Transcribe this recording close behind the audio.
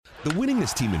The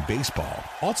winningest team in baseball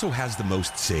also has the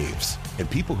most saves, and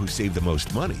people who save the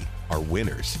most money are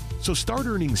winners. So start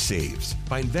earning saves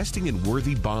by investing in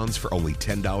worthy bonds for only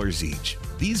 $10 each.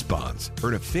 These bonds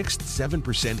earn a fixed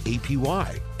 7%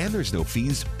 APY, and there's no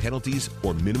fees, penalties,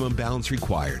 or minimum balance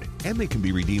required, and they can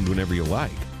be redeemed whenever you like.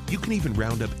 You can even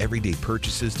round up everyday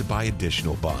purchases to buy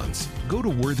additional bonds. Go to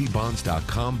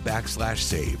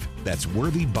worthybonds.com/save. That's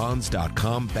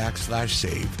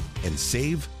worthybonds.com/save and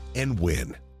save and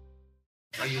win.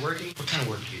 Are you working? What kind of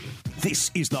work do you do?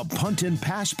 This is the Punt and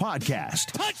Pass Podcast.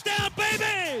 Touchdown,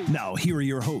 baby! Now, here are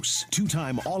your hosts,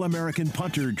 two-time All-American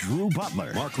punter Drew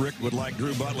Butler. Mark Richt would like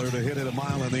Drew Butler to hit it a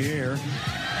mile in the air.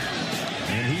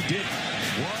 And he did.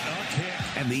 What a kick.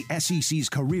 And the SEC's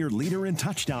career leader in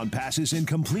touchdown passes and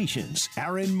completions,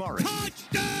 Aaron Murray.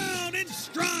 Touchdown in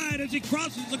stride as he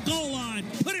crosses the goal line.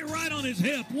 Put it right on his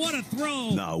hip. What a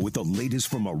throw. Now, with the latest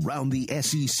from around the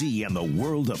SEC and the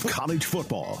world of college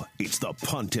football, it's the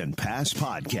Punt and Pass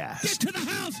Podcast. Get to the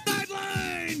house.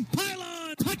 Sideline.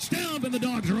 Pylon. Touchdown. And the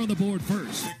Dogs are on the board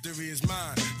first. Victory is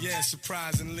mine. Yeah,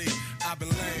 surprisingly, I've been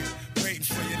lame. Waiting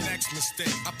for your next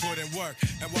mistake. I put in work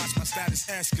and watch my status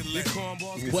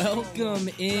escalate. Welcome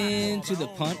into the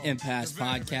Punt and Pass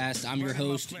Podcast. I'm your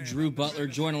host, Drew Butler,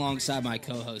 joined alongside my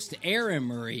co-host, Aaron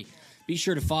Murray. Be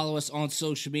sure to follow us on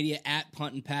social media at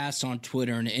Punt and Pass on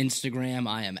Twitter and Instagram.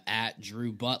 I am at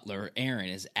Drew Butler. Aaron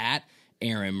is at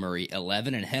Aaron Murray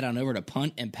 11, and head on over to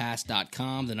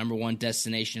puntandpass.com, the number one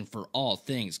destination for all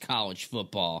things college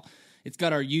football. It's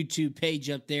got our YouTube page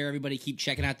up there. Everybody keep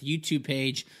checking out the YouTube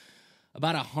page.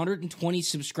 About 120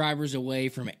 subscribers away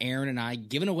from Aaron and I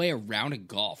giving away a round of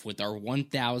golf with our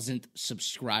 1,000th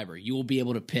subscriber. You will be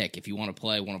able to pick if you want to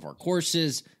play one of our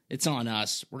courses. It's on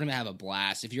us. We're going to have a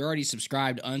blast. If you're already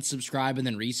subscribed, unsubscribe and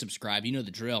then resubscribe. You know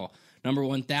the drill. Number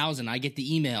 1,000, I get the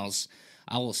emails.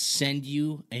 I will send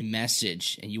you a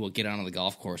message and you will get on the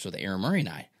golf course with Aaron Murray and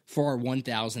I for our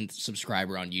 1,000th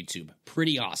subscriber on YouTube.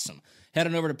 Pretty awesome. Head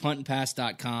on over to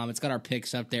puntandpass.com. It's got our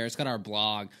picks up there. It's got our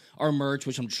blog, our merch,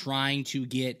 which I'm trying to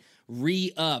get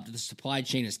re-upped. The supply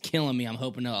chain is killing me. I'm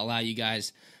hoping to allow you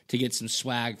guys to get some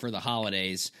swag for the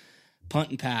holidays.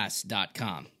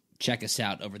 Puntandpass.com. Check us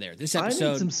out over there. This episode,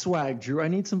 I need some swag, Drew. I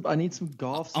need some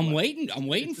golf swag. I'm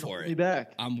waiting for it.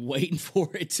 Back. I'm waiting for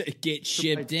it to get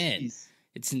shipped in.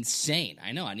 It's insane.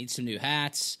 I know. I need some new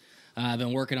hats. I've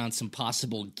been working on some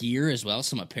possible gear as well,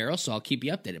 some apparel, so I'll keep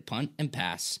you updated.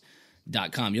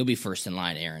 Puntandpass.com. You'll be first in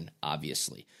line, Aaron,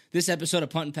 obviously. This episode of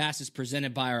Punt and Pass is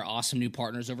presented by our awesome new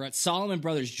partners over at Solomon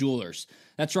Brothers Jewelers.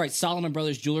 That's right, Solomon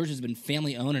Brothers Jewelers has been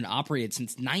family owned and operated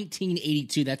since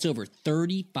 1982. That's over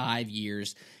 35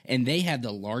 years, and they have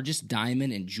the largest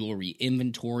diamond and jewelry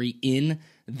inventory in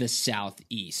the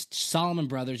Southeast. Solomon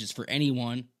Brothers is for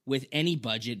anyone with any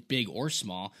budget, big or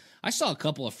small. I saw a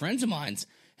couple of friends of mine's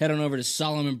head on over to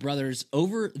Solomon Brothers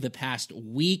over the past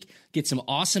week. Get some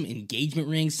awesome engagement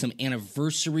rings, some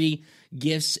anniversary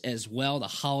gifts as well. The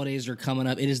holidays are coming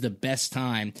up. It is the best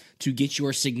time to get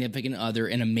your significant other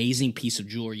an amazing piece of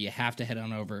jewelry. You have to head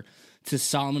on over to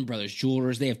Solomon Brothers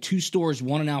Jewelers. They have two stores,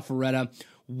 one in Alpharetta,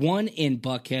 one in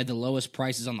Buckhead. The lowest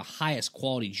prices on the highest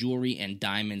quality jewelry and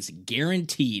diamonds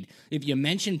guaranteed. If you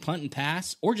mention Punt and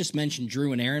Pass or just mention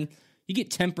Drew and Aaron, you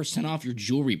get 10% off your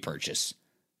jewelry purchase.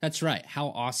 That's right. How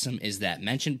awesome is that?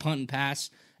 Mention Punt and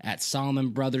Pass at Solomon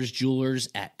Brothers Jewelers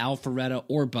at Alpharetta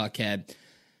or Buckhead.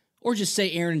 Or just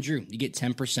say Aaron and Drew. You get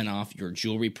 10% off your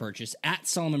jewelry purchase at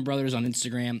Solomon Brothers on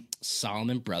Instagram,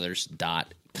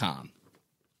 solomonbrothers.com.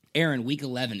 Aaron, week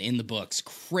 11 in the books.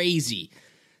 Crazy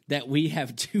that we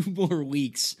have 2 more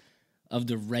weeks of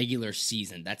the regular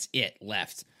season. That's it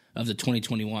left of the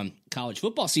 2021 college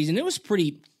football season. It was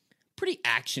pretty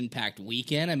action-packed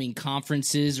weekend. I mean,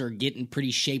 conferences are getting pretty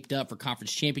shaped up for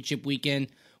conference championship weekend,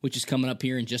 which is coming up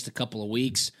here in just a couple of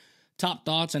weeks. Top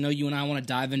thoughts? I know you and I want to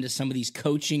dive into some of these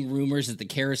coaching rumors that the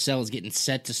carousel is getting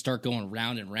set to start going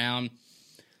round and round.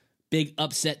 Big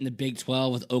upset in the Big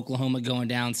 12 with Oklahoma going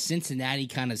down. Cincinnati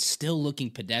kind of still looking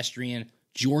pedestrian.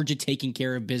 Georgia taking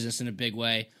care of business in a big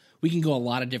way. We can go a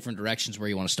lot of different directions. Where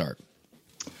you want to start?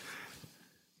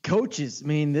 Coaches, I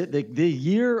mean, the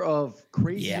year of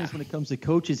craziness when it comes to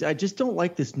coaches. I just don't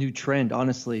like this new trend,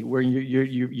 honestly, where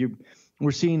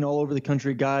we're seeing all over the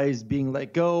country guys being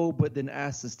let go, but then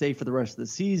asked to stay for the rest of the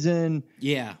season.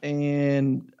 Yeah,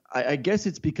 and I guess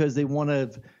it's because they want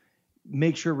to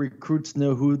make sure recruits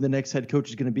know who the next head coach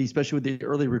is going to be, especially with the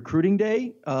early recruiting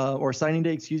day or signing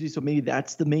day, excuse me. So maybe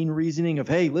that's the main reasoning of,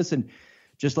 hey, listen,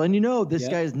 just letting you know, this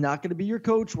guy is not going to be your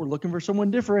coach. We're looking for someone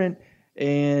different.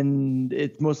 And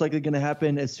it's most likely going to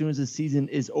happen as soon as the season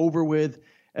is over with,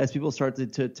 as people start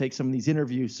to take some of these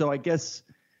interviews. So I guess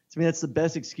To me, that's the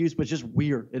best excuse, but it's just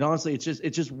weird. And honestly, it's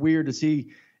just weird to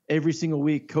see every single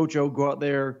week Coach O go out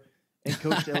there and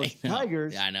coach the LSU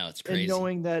Tigers. Yeah, I know, it's crazy. And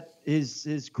knowing that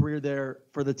his career there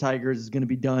for the Tigers is going to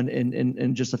be done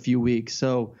in just a few weeks.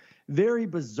 So very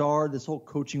bizarre, this whole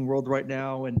coaching world right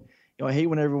now. And I hate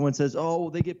when everyone says, "Oh,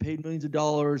 they get paid millions of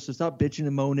dollars, so stop bitching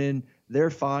and moaning.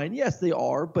 They're fine." Yes, they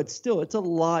are, but still, it's a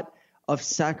lot of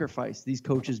sacrifice these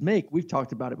coaches make. We've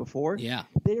talked about it before. Yeah,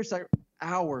 they are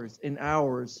hours and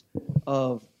hours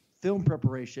of film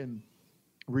preparation,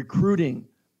 recruiting,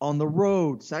 on the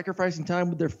road, sacrificing time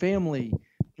with their family.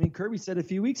 I mean, Kirby said a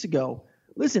few weeks ago,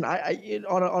 listen,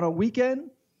 on a weekend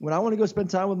when I want to go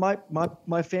spend time with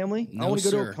my family, I want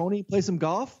to go to Oconee, play some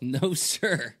golf. No,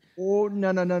 sir. Oh, no.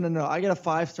 I got a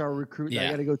 5-star recruit that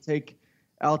I got to go take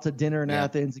out to dinner in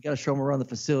Athens. You got to show them around the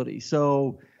facility.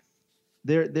 So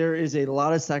there is a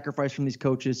lot of sacrifice from these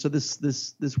coaches. So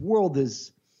this world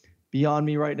is beyond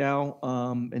me right now.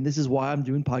 And this is why I'm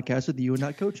doing podcasts with you and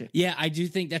not coaching. Yeah, I do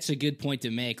think that's a good point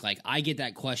to make. Like, I get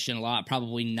that question a lot,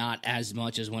 probably not as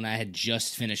much as when I had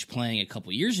just finished playing a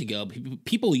couple years ago.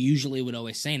 People usually would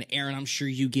always say, and Aaron, I'm sure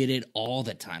you get it all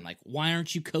the time. Like, why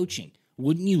aren't you coaching?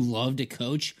 Wouldn't you love to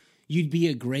coach? You'd be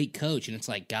a great coach. And it's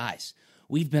like, guys,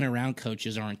 we've been around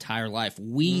coaches our entire life.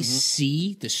 We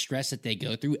see the stress that they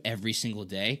go through every single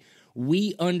day.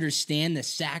 We understand the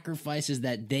sacrifices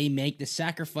that they make, the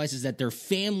sacrifices that their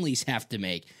families have to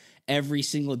make every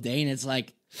single day. And it's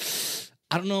like,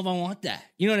 I don't know if I want that.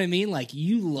 You know what I mean? Like,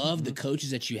 you love the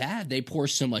coaches that you have. They pour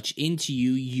so much into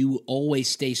you. You always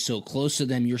stay so close to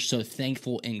them. You're so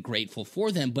thankful and grateful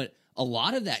for them. But a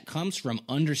lot of that comes from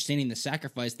understanding the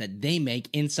sacrifice that they make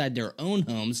inside their own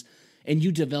homes, and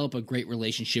you develop a great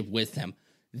relationship with them.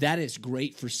 That is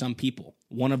great for some people.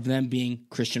 One of them being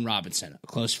Christian Robinson, a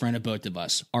close friend of both of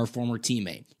us, our former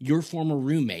teammate, your former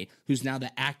roommate, who's now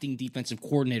the acting defensive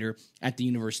coordinator at the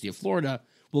University of Florida.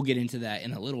 We'll get into that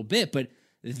in a little bit, but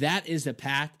that is the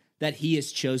path that he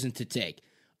has chosen to take.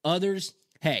 Others,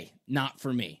 hey, not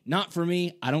for me. Not for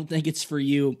me. I don't think it's for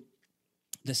you.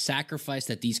 The sacrifice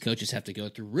that these coaches have to go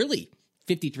through, really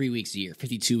 53 weeks a year,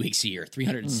 52 weeks a year,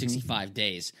 365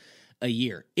 days a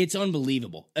year. It's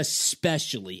unbelievable,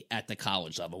 especially at the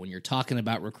college level. When you're talking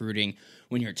about recruiting,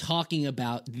 when you're talking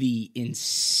about the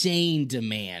insane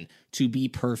demand to be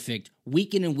perfect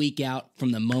week in and week out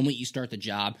from the moment you start the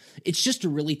job, it's just a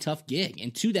really tough gig.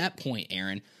 And to that point,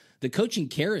 Aaron, the coaching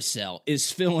carousel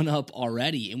is filling up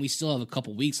already, and we still have a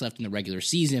couple weeks left in the regular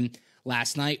season.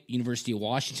 Last night, University of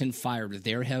Washington fired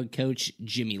their head coach,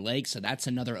 Jimmy Lake, so that's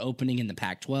another opening in the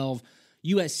Pac-12.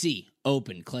 USC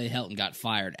open. Clay Helton got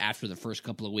fired after the first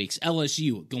couple of weeks.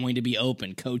 LSU going to be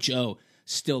open. Coach O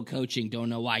still coaching. Don't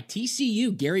know why.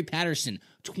 TCU, Gary Patterson,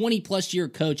 20-plus year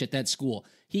coach at that school.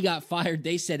 He got fired.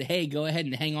 They said, hey, go ahead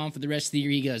and hang on for the rest of the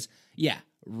year. He goes, yeah,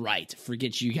 right.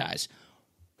 Forget you guys.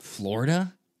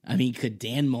 Florida? I mean, could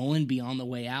Dan Mullen be on the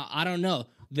way out? I don't know.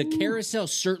 The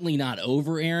carousel's certainly not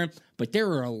over, Aaron, but there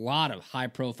are a lot of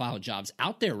high-profile jobs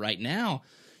out there right now.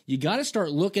 You got to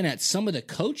start looking at some of the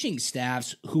coaching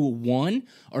staffs who, one,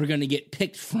 are going to get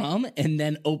picked from and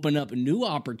then open up new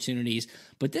opportunities.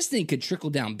 But this thing could trickle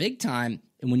down big time.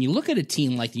 And when you look at a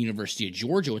team like the University of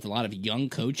Georgia with a lot of young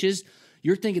coaches,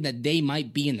 you're thinking that they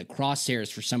might be in the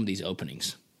crosshairs for some of these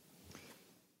openings.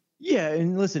 Yeah,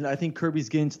 and listen, I think Kirby's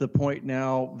getting to the point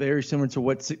now, very similar to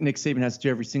what Nick Saban has to do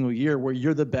every single year, where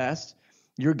you're the best.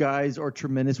 Your guys are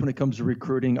tremendous when it comes to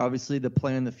recruiting. Obviously, the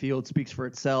play on the field speaks for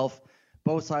itself,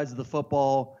 both sides of the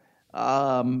football.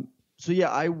 So, yeah,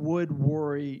 I would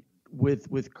worry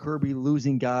with Kirby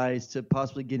losing guys to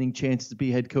possibly getting chances to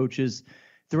be head coaches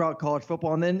throughout college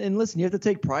football. And listen, you have to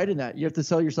take pride in that. You have to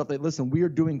tell yourself that, listen, we are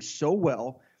doing so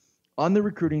well on the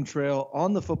recruiting trail,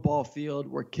 on the football field.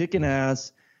 We're kicking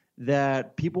ass.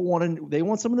 That people they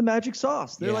want some of the magic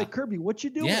sauce. They're like, Kirby, what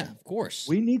you doing? Yeah, of course.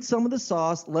 We need some of the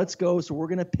sauce. Let's go. So we're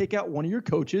going to pick out one of your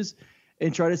coaches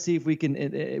and try to see if we can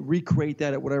recreate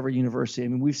that at whatever university. I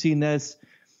mean, we've seen this.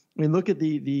 I mean, look at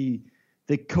the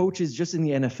coaches just in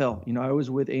the NFL. You know, I was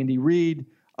with Andy Reid.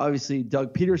 Obviously,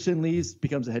 Doug Peterson leaves,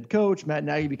 becomes a head coach. Matt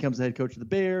Nagy becomes the head coach of the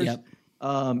Bears. Yep.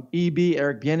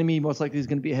 Eric Bieniemy, most likely is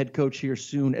going to be a head coach here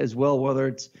soon as well, whether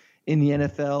it's in the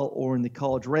NFL or in the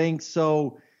college ranks.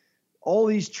 So all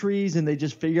these trees, and they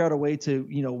just figure out a way to,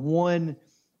 one,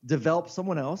 develop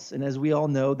someone else. And as we all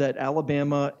know, that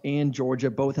Alabama and Georgia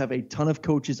both have a ton of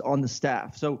coaches on the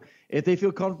staff. So if they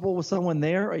feel comfortable with someone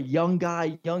there, a young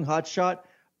guy, young hotshot,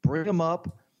 bring them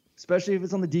up, especially if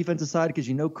it's on the defensive side, because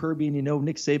Kirby and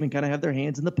Nick Saban kind of have their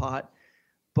hands in the pot.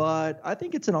 But I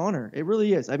think it's an honor. It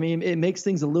really is. I mean, it makes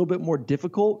things a little bit more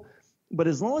difficult. But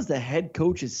as long as the head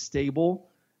coach is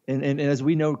stable, And as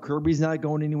we know, Kirby's not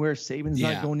going anywhere. Saban's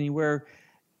not going anywhere.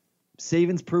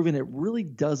 Saban's proven it really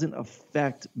doesn't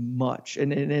affect much.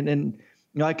 And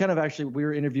I kind of actually, we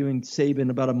were interviewing Saban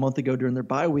about a month ago during their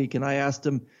bye week, and I asked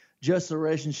him just the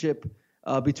relationship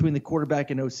between the quarterback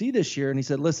and OC this year. And he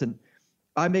said, listen,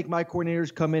 I make my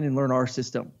coordinators come in and learn our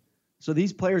system. So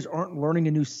these players aren't learning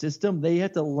a new system. They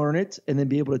have to learn it and then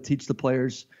be able to teach the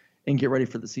players and get ready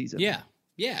for the season. Yeah.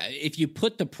 Yeah, if you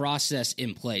put the process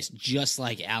in place, just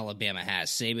like Alabama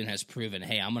has, Saban has proven,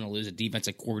 hey, I'm going to lose a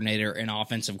defensive coordinator, an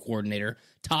offensive coordinator,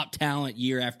 top talent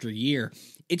year after year.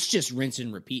 It's just rinse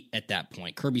and repeat at that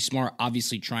point. Kirby Smart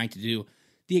obviously trying to do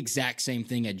the exact same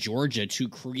thing at Georgia to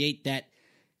create that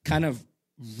kind of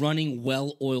running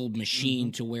well-oiled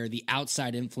machine to where the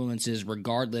outside influences,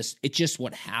 regardless, it's just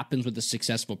what happens with a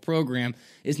successful program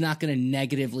is not going to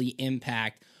negatively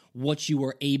impact what you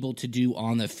are able to do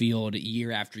on the field year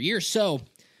after year. So,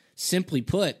 simply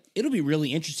put, it'll be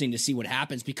really interesting to see what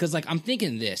happens because, like, I'm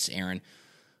thinking this, Aaron.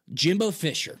 Jimbo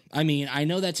Fisher. I mean, I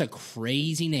know that's a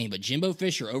crazy name, but Jimbo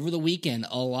Fisher, over the weekend,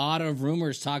 a lot of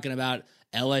rumors talking about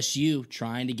LSU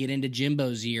trying to get into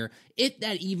Jimbo's ear, if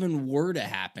that even were to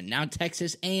happen. Now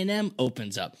Texas A&M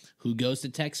opens up. Who goes to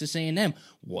Texas A&M?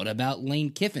 What about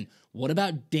Lane Kiffin? What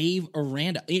about Dave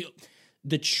Aranda?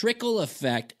 The trickle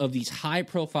effect of these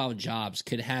high-profile jobs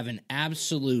could have an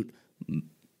absolute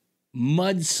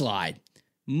mudslide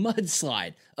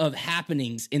of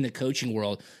happenings in the coaching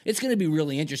world. It's going to be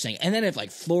really interesting. And then if, like,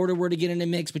 Florida were to get in the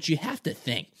mix, but you have to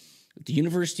think, the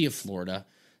University of Florida,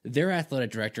 their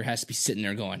athletic director has to be sitting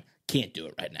there going, can't do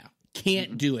it right now.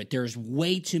 Can't do it. There's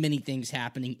way too many things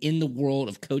happening in the world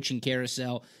of coaching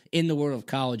carousel, in the world of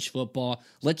college football.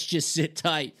 Let's just sit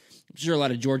tight. I'm sure a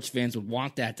lot of Georgia fans would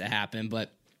want that to happen,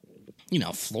 but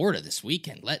Florida this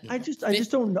weekend. I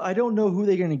don't know who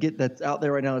they're going to get that's out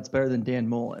there right now that's better than Dan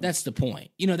Mullen. That's the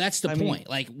point. That's the point.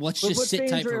 Like, let's just sit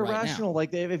tight for right now.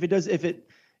 Like,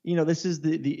 this is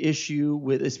the issue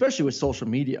with, especially with social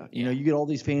media. You get all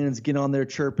these fans get on there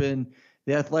chirping.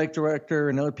 The athletic director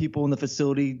and other people in the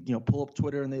facility, pull up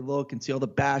Twitter and they look and see all the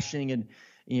bashing and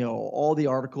all the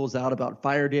articles out about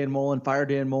fire Dan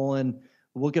Mullen.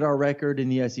 Look at our record in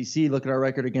the SEC. Look at our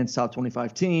record against top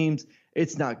 25 teams.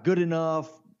 It's not good enough.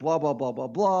 Blah, blah, blah, blah,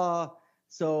 blah.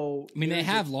 So, I mean, they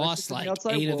have lost like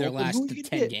 8 of their last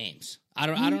 10 games. I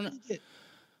don't know.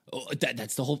 Oh,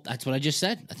 that's what I just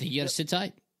said. I think you got to sit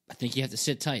tight. I think you have to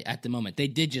sit tight at the moment. They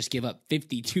did just give up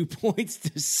 52 points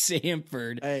to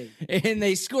Samford, and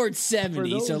they scored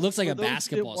 70. So it looks like a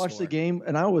basketball score. Watch the game,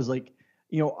 and I was like,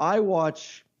 I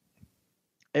watch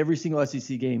every single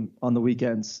SEC game on the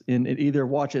weekends, and either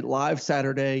watch it live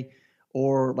Saturday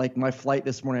or like my flight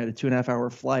this morning. I had a 2.5-hour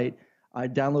flight. I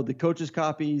download the coaches'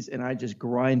 copies and I just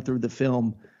grind through the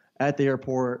film at the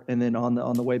airport and then on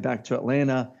the way back to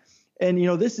Atlanta. And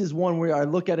this is one where I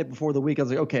look at it before the week. I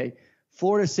was like, okay,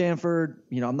 Florida Samford.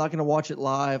 I'm not going to watch it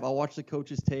live. I'll watch the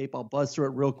coaches' tape. I'll buzz through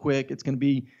it real quick. It's going to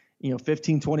be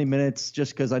 15-20 minutes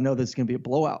just because I know this is going to be a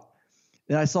blowout.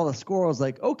 Then I saw the score. I was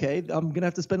like, okay, I'm going to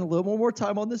have to spend a little more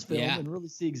time on this film and really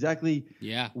see exactly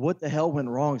what the hell went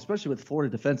wrong, especially with Florida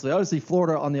defensively. Obviously,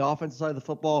 Florida on the offensive side of the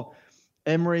football,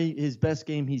 Emory, his best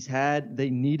game he's had, they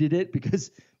needed it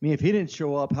because, if he didn't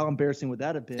show up, how embarrassing would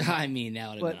that have been? I mean, that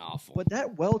would have been awful. But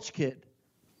that Welch kid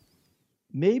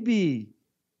may be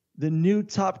the new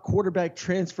top quarterback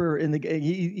transfer in the game.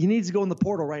 He needs to go in the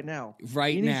portal right now.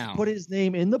 He needs to put his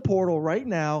name in the portal right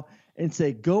now and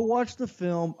say, go watch the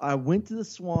film. I went to the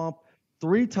swamp,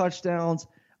 3 touchdowns.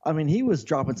 I mean, he was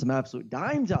dropping some absolute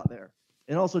dimes out there.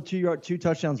 And also 2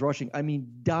 touchdowns rushing. I mean,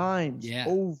 dimes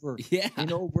over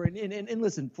and over. And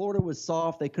listen, Florida was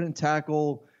soft. They couldn't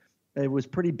tackle. It was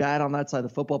pretty bad on that side of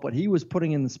the football. But he was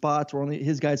putting in the spots where only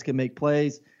his guys can make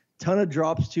plays. Ton of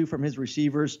drops, too, from his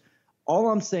receivers.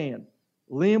 All I'm saying,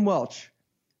 Liam Welch,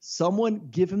 someone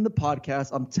give him the podcast.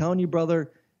 I'm telling you,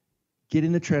 brother, get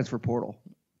in the transfer portal.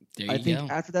 I think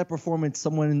after that performance,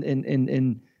 someone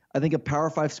in I think a Power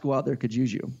 5 school out there could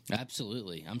use you.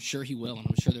 Absolutely. I'm sure he will. And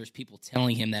I'm sure there's people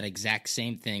telling him that exact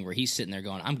same thing where he's sitting there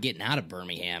going, I'm getting out of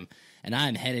Birmingham and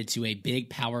I'm headed to a big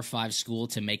Power 5 school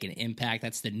to make an impact.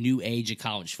 That's the new age of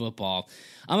college football.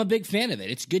 I'm a big fan of it.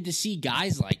 It's good to see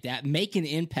guys like that make an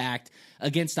impact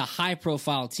against a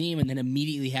high-profile team and then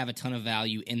immediately have a ton of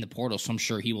value in the portal, so I'm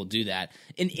sure he will do that.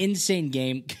 An insane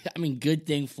game. I mean, good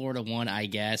thing Florida won, I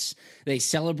guess. They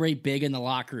celebrate big in the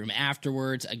locker room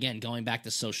afterwards. Again, going back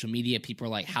to social media, people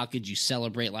are like, how could you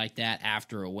celebrate like that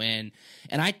after a win?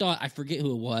 And I thought, I forget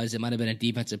who it was. It might have been a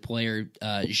defensive player,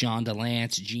 Gene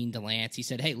DeLance. He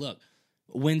said, hey, look,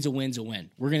 win's a win's a win.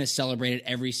 We're going to celebrate it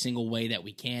every single way that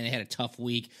we can. They had a tough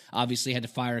week. Obviously had to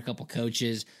fire a couple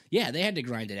coaches. Yeah, they had to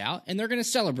grind it out, and they're going to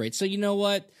celebrate. So you know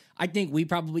what? I think we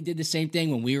probably did the same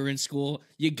thing when we were in school.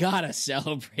 You got to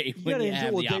celebrate when you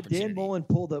have the opportunity. Dan Mullen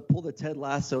pulled a Ted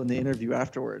Lasso in the interview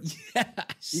afterwards. Yeah,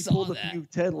 he pulled a few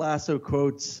Ted Lasso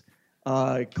quotes,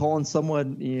 calling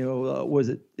someone,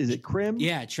 is it Krim?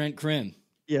 Yeah, Trent Krim.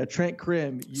 Yeah, Trent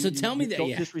Krim. Tell me that.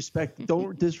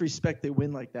 Don't disrespect the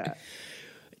win like that.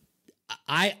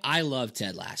 I love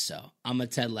Ted Lasso. I'm a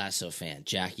Ted Lasso fan.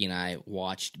 Jackie and I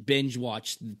binge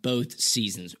watched both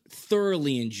seasons.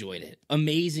 Thoroughly enjoyed it.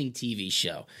 Amazing TV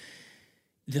show.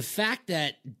 The fact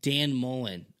that Dan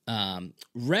Mullen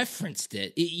referenced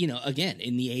it, again,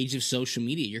 in the age of social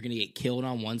media, you're going to get killed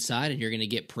on one side and you're going to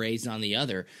get praised on the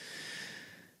other.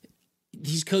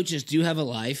 These coaches do have a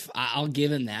life. I'll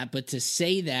give him that. But to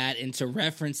say that and to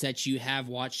reference that you have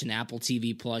watched an Apple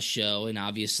TV Plus show and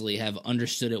obviously have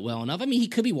understood it well enough. I mean, he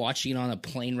could be watching it on a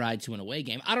plane ride to an away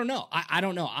game. I don't know. I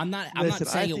don't know. I'm not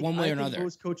saying it one way or another.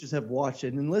 Most coaches have watched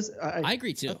it. And listen, I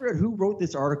agree too. I forget who wrote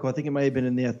this article. I think it might have been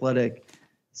in The Athletic.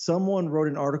 Someone wrote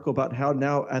an article about how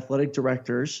now athletic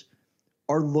directors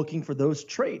are looking for those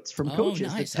traits from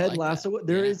coaches. Nice. The Ted Lasso.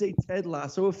 There is a Ted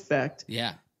Lasso effect.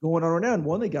 Yeah. Going on right now, and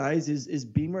one of the guys is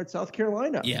Beamer at South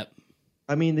Carolina. Yep.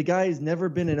 I mean, the guy has never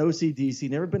been an OCDC,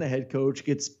 never been a head coach,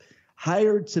 gets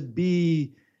hired to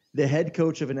be the head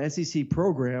coach of an SEC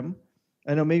program.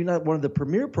 I know maybe not one of the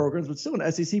premier programs, but still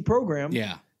an SEC program.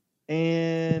 Yeah.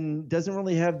 And doesn't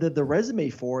really have the resume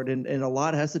for it, and a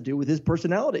lot has to do with his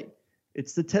personality.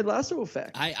 It's the Ted Lasso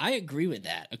effect. I agree with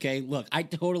that. Okay, look, I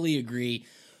totally agree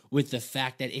with the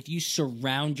fact that if you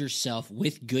surround yourself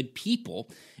with good people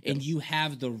and you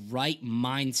have the right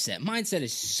mindset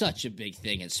is such a big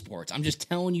thing in sports. I'm just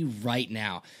telling you right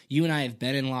now, you and I have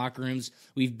been in locker rooms.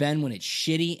 We've been when it's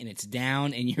shitty and it's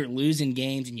down and you're losing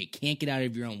games and you can't get out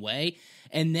of your own way.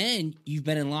 And then you've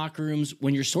been in locker rooms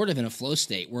when you're sort of in a flow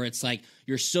state where it's like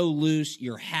you're so loose,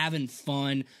 you're having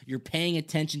fun, you're paying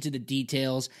attention to the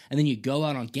details, and then you go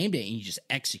out on game day and you just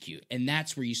execute. And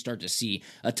that's where you start to see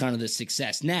a ton of the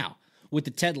success. Now, with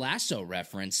the Ted Lasso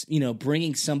reference,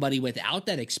 bringing somebody without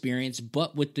that experience,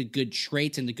 but with the good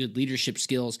traits and the good leadership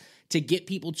skills to get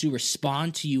people to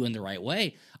respond to you in the right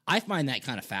way, I find that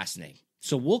kind of fascinating.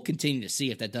 So we'll continue to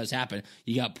see if that does happen.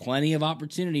 You got plenty of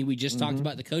opportunity. We just talked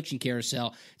about the coaching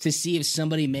carousel to see if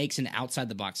somebody makes an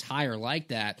outside-the-box hire like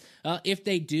that. If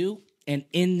they do, and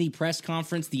in the press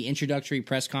conference, the introductory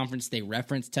press conference, they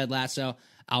reference Ted Lasso,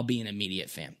 I'll be an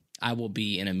immediate fan. I will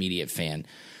be an immediate fan.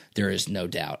 There is no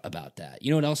doubt about that.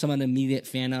 You know what else I'm an immediate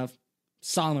fan of?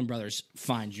 Solomon Brothers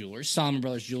Fine Jewelers. Solomon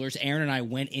Brothers Jewelers. Aaron and I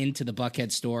went into the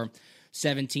Buckhead store,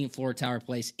 17th floor Tower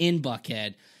Place in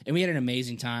Buckhead, and we had an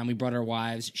amazing time. We brought our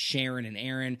wives, Sharon and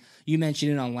Aaron. You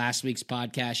mentioned it on last week's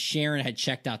podcast. Sharon had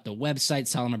checked out the website,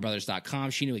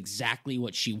 SolomonBrothers.com. She knew exactly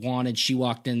what she wanted. She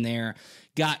walked in there,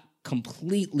 got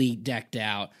completely decked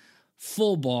out,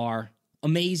 full bar,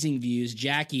 amazing views.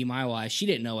 Jackie, my wife, she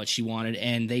didn't know what she wanted,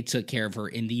 and they took care of her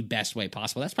in the best way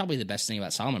possible. That's probably the best thing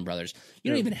about Solomon Brothers.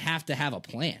 You don't even have to have a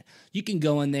plan. You can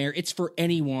go in there. It's for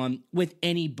anyone with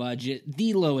any budget.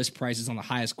 The lowest prices on the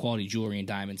highest quality jewelry and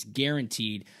diamonds,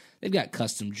 guaranteed. They've got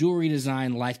custom jewelry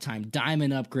design, lifetime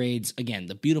diamond upgrades. Again,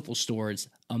 the beautiful stores,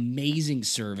 amazing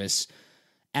service.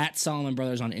 At Solomon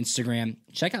Brothers on Instagram.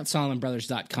 Check out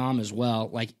SolomonBrothers.com as well,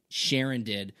 like Sharon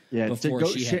did before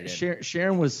she had it.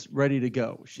 Sharon was ready to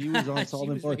go. She was on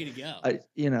Solomon Brothers. Ready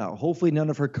to go. Hopefully none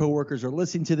of her coworkers are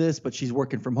listening to this, but she's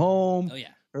working from home. Oh, yeah.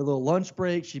 Her little lunch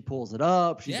break, she pulls it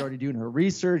up. She's already doing her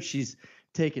research. She's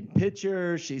taking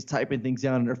pictures. She's typing things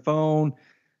down on her phone.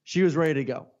 She was ready to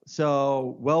go.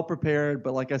 So well prepared.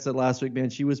 But like I said last week, man,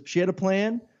 she had a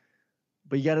plan.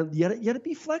 But you gotta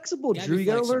be flexible, Drew. You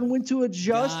gotta learn when to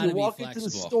adjust. You walk into the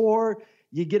store,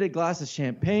 you get a glass of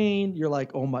champagne. You're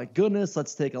like, oh my goodness,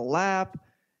 let's take a lap.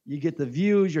 You get the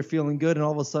views. You're feeling good, and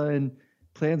all of a sudden,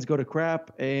 plans go to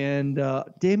crap. And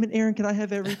damn it, Aaron, can I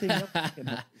have everything?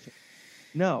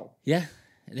 No. Yeah,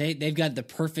 they've got the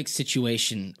perfect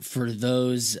situation for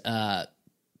those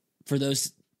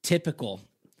typical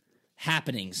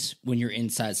happenings when you're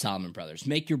inside Solomon Brothers.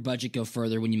 Make your budget go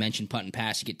further. When you mention Punt and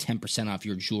Pass, you get 10% off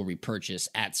your jewelry purchase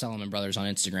at Solomon Brothers on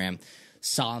Instagram,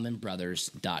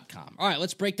 SolomonBrothers.com. All right,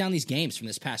 let's break down these games from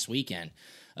this past weekend.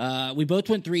 We both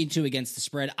went 3-2 against the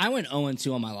spread. I went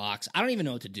 0-2 on my locks. I don't even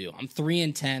know what to do. I'm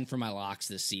 3-10 for my locks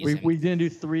this season. We didn't do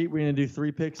three. We're gonna do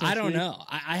 3 picks. I don't know.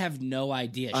 I have no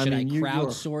idea. Should I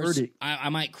crowdsource? I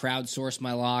might crowdsource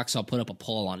my locks. I'll put up a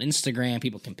poll on Instagram.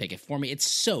 People can pick it for me. It's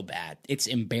so bad. It's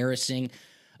embarrassing.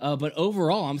 But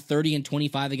overall, I'm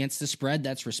 30-25 against the spread.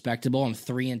 That's respectable. I'm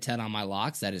 3-10 on my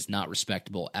locks. That is not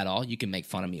respectable at all. You can make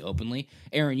fun of me openly.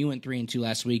 Aaron, you went 3-2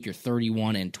 last week. You're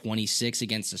 31-26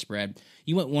 against the spread.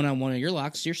 You went 1-on-1 on your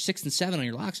locks. You're 6-7 on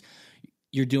your locks.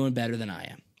 You're doing better than I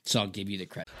am. So I'll give you the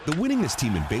credit. The winningest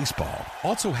team in baseball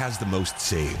also has the most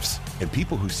saves, and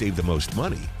people who save the most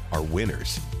money are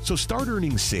winners. So start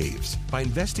earning saves by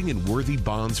investing in worthy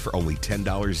bonds for only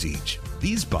 $10 each.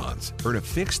 These bonds earn a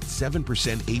fixed 7%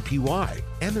 APY,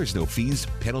 and there's no fees,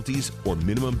 penalties, or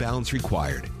minimum balance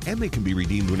required, and they can be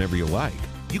redeemed whenever you like.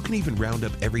 You can even round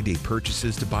up everyday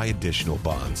purchases to buy additional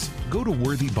bonds. Go to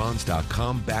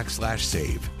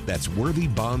worthybonds.com/save. That's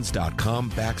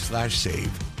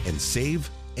worthybonds.com/save and save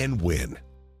and win.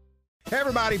 Hey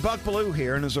everybody, Buck Bellew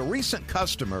here, and as a recent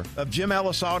customer of Jim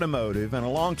Ellis Automotive and a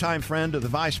longtime friend of the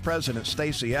Vice President,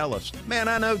 Stacy Ellis, man,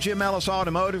 I know Jim Ellis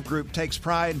Automotive Group takes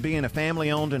pride in being a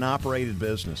family-owned and operated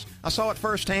business. I saw it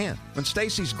firsthand. When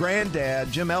Stacy's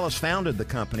granddad, Jim Ellis, founded the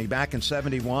company back in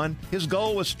 '71, his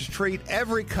goal was to treat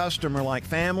every customer like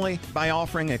family by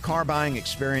offering a car buying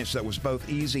experience that was both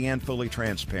easy and fully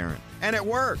transparent. And it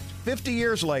worked. 50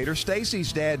 years later,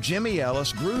 Stacy's dad, Jimmy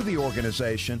Ellis, grew the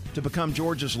organization to become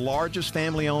Georgia's largest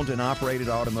family-owned and operated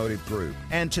automotive group.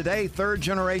 And today,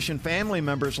 third-generation family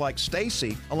members like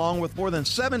Stacy, along with more than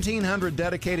 1,700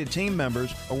 dedicated team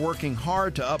members, are working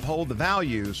hard to uphold the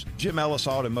values Jim Ellis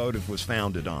Automotive was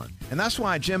founded on. And that's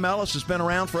why Jim Ellis has been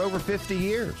around for over 50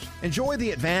 years. Enjoy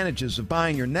the advantages of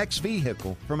buying your next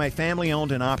vehicle from a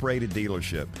family-owned and operated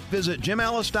dealership. Visit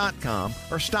JimEllis.com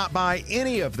or stop by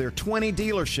any of their 20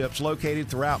 dealerships located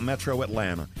throughout Metro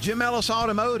Atlanta. Jim Ellis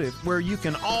Automotive, where you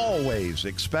can always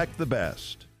expect the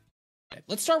best.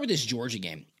 Let's start with this Georgia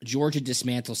game. Georgia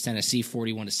dismantles Tennessee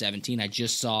 41-17. I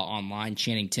just saw online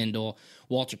Channing Tindall,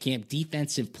 Walter Camp,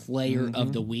 Defensive Player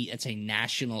of the Week. That's a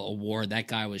national award. That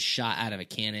guy was shot out of a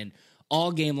cannon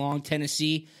all game long.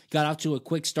 Tennessee got off to a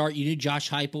quick start. You knew Josh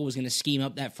Heupel was going to scheme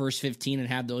up that first 15 and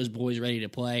have those boys ready to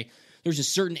play. There's a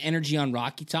certain energy on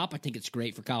Rocky Top. I think it's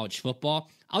great for college football.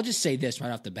 I'll just say this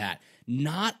right off the bat.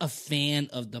 Not a fan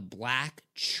of the black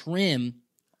trim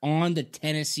on the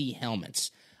Tennessee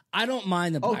helmets. I don't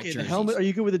mind the black jerseys. The helmet. Are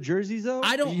you good with the jerseys, though?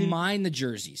 I don't mind the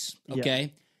jerseys, okay? Yeah.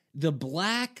 The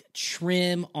black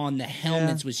trim on the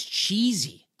helmets was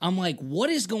cheesy. I'm like, what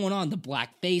is going on? The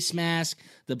black face mask,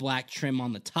 the black trim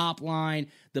on the top line,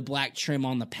 the black trim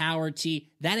on the power tee.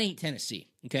 That ain't Tennessee,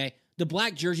 okay? The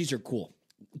black jerseys are cool.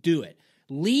 Do it.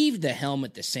 Leave the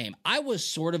helmet the same. I was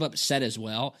sort of upset as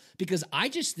well because I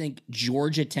just think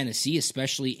Georgia-Tennessee,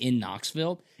 especially in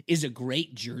Knoxville, is a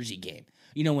great jersey game.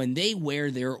 You know, when they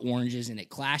wear their oranges and it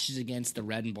clashes against the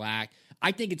red and black,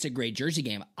 I think it's a great jersey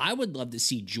game. I would love to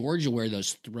see Georgia wear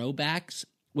those throwbacks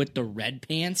with the red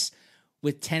pants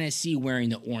with Tennessee wearing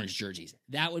the orange jerseys.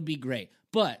 That would be great.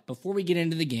 But before we get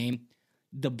into the game,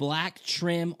 the black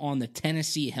trim on the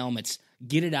Tennessee helmets,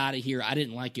 get it out of here. I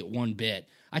didn't like it one bit.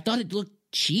 I thought it looked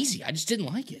cheesy. I just didn't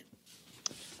like it.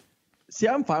 See,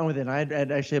 I'm fine with it. I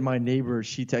actually had my neighbor,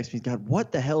 she texted me, God,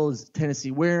 what the hell is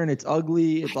Tennessee wearing? It's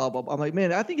ugly, blah, blah, blah. I'm like,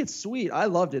 man, I think it's sweet. I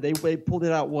loved it. They pulled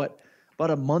it out,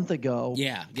 about a month ago.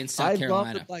 Yeah, against South Carolina.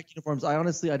 I love the black uniforms.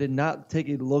 I did not take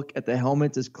a look at the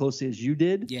helmets as closely as you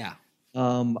did. Yeah.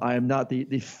 I am not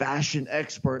the fashion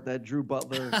expert that Drew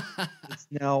Butler is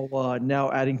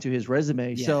now adding to his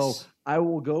resume. Yes. So I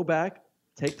will go back,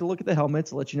 take a look at the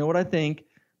helmets, let you know what I think.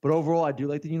 But overall, I do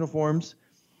like the uniforms.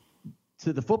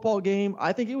 To the football game,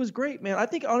 I think it was great, man. I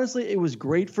think, honestly, it was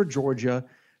great for Georgia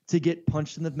to get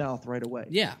punched in the mouth right away.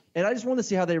 Yeah. And I just want to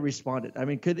see how they responded. I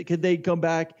mean, could they come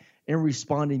back and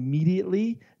respond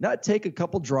immediately, not take a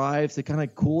couple drives to kind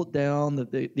of cool it down?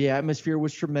 The atmosphere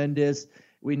was tremendous.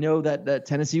 We know that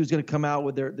Tennessee was going to come out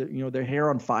with their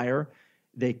hair on fire.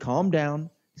 They calmed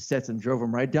down. Stetson drove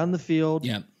them right down the field.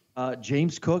 Yeah.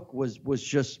 James Cook was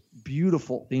just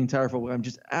beautiful the entire football game,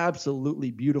 just absolutely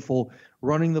beautiful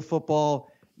running the football.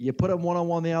 You put him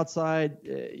one-on-one on the outside.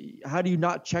 How do you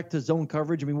not check the zone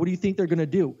coverage? I mean, what do you think they're going to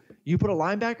do? You put a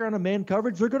linebacker on a man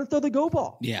coverage, they're going to throw the go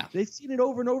ball. Yeah. They've seen it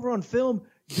over and over on film.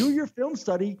 Do your film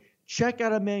study. Check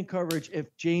out a man coverage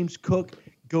if James Cook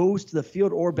goes to the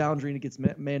field or boundary and gets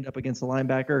manned up against the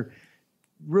linebacker.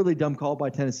 Really dumb call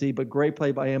by Tennessee, but great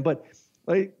play by him. But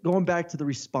going back to the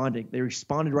responding, they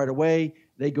responded right away.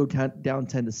 They go down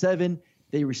 10-7.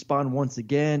 They respond once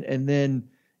again. And then,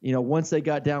 once they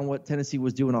got down what Tennessee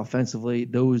was doing offensively,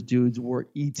 those dudes were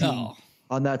eating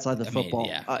on that side of the football.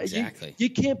 Yeah, exactly. You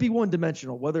can't be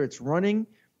one-dimensional, whether it's running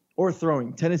or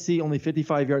throwing. Tennessee only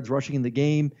 55 yards rushing in the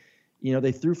game.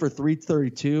 They threw for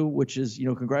 332, which is,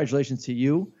 congratulations to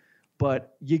you.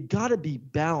 But you got to be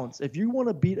balanced. If you want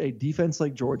to beat a defense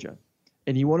like Georgia,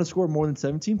 and you want to score more than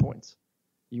 17 points,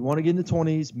 you want to get in the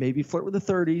 20s, maybe flirt with the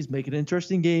 30s, make it an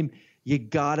interesting game, you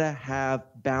got to have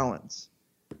balance.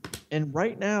 And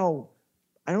right now,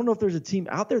 I don't know if there's a team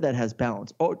out there that has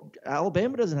balance. Oh,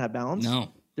 Alabama doesn't have balance. No.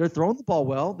 They're throwing the ball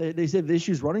well. They say the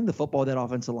issue's running the football, that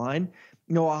offensive line.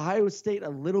 Ohio State a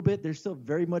little bit. They're still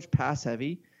very much pass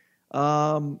heavy.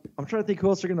 I'm trying to think who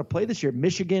else are going to play this year.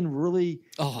 Michigan really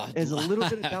has a little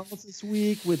bit of balance this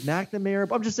week with McNamara.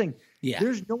 But I'm just saying,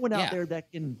 there's no one out there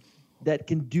that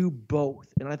can do both.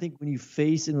 And I think when you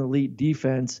face an elite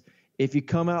defense, if you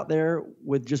come out there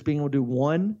with just being able to do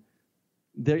one,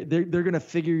 they're going to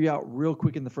figure you out real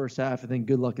quick in the first half, and then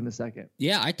good luck in the second.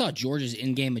 Yeah, I thought Georgia's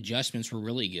in-game adjustments were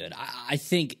really good. I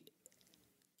think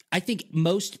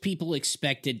most people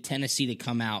expected Tennessee to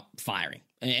come out firing,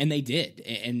 and they did.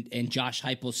 And Josh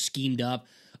Heupel schemed up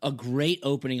a great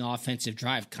opening offensive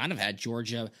drive, kind of had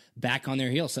Georgia back on their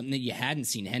heels, something that you hadn't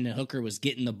seen. Hendon Hooker was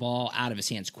getting the ball out of his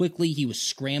hands quickly. He was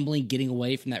scrambling, getting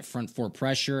away from that front four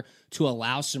pressure to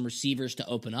allow some receivers to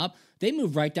open up. They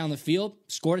moved right down the field,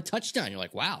 scored a touchdown. You're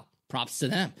like, wow, props to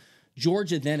them.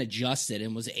 Georgia then adjusted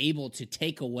and was able to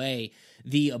take away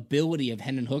the ability of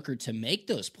Hendon Hooker to make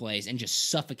those plays and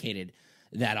just suffocated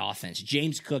that offense.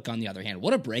 James Cook, on the other hand,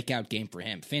 what a breakout game for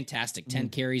him. Fantastic. 10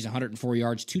 carries, 104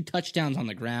 yards, 2 touchdowns on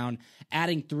the ground,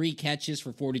 adding 3 catches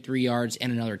for 43 yards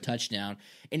and another touchdown.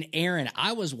 And Aaron,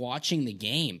 I was watching the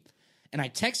game, and I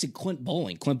texted Clint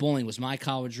Bowling. Clint Bowling was my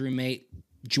college roommate,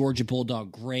 Georgia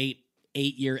Bulldog, great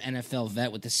 8-year NFL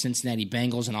vet with the Cincinnati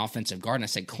Bengals and offensive guard. And I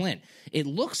said, Clint, it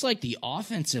looks like the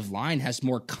offensive line has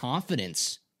more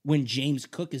confidence when James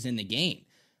Cook is in the game.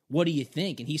 What do you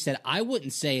think? And he said, I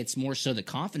wouldn't say it's more so the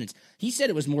confidence. He said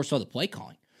it was more so the play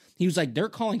calling. He was like, they're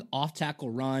calling off-tackle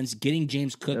runs, getting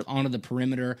James Cook onto the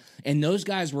perimeter, and those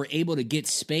guys were able to get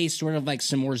space, sort of like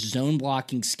some more zone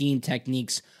blocking scheme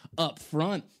techniques up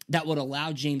front that would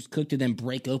allow James Cook to then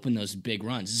break open those big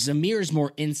runs. Zamir's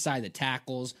more inside the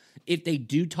tackles. If they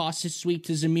do toss his sweep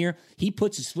to Zamir, he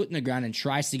puts his foot in the ground and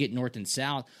tries to get north and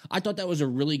south. I thought that was a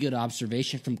really good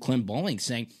observation from Clint Bowling,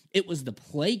 saying it was the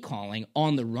play calling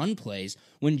on the run plays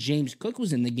when James Cook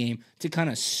was in the game to kind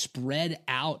of spread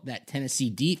out that Tennessee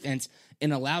defense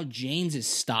and allow James's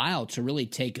style to really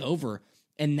take over.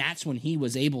 And that's when he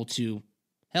was able to,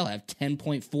 have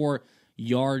 10.4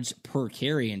 yards per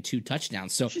carry and 2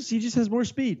 touchdowns. So he just has more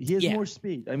speed. He has more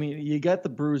speed. I mean, you got the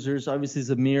bruisers. Obviously,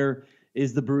 Zamir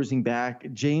is the bruising back.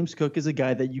 James Cook is a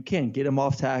guy that you can get him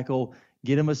off tackle,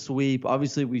 get him a sweep.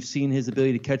 Obviously, we've seen his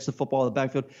ability to catch the football in the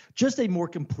backfield. Just a more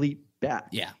complete back.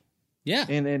 Yeah.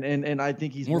 And I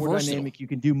think he's more dynamic. You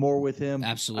can do more with him.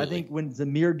 Absolutely. I think when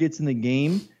Zamir gets in the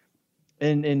game,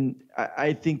 and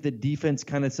I think the defense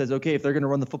kind of says, okay, if they're going to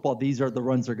run the football, these are the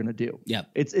runs they're going to do. Yeah.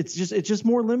 It's just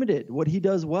more limited what he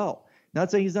does well. Not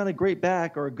saying he's not a great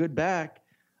back or a good back.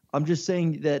 I'm just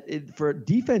saying that for a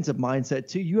defensive mindset,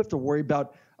 too, you have to worry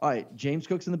about, all right, James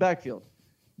Cook's in the backfield.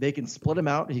 They can split him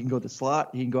out. He can go to the slot.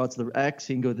 He can go out to the X.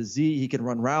 He can go to the Z. He can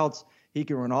run routes. He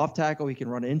can run off tackle. He can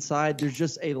run inside. There's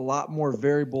just a lot more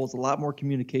variables, a lot more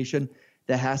communication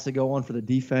that has to go on for the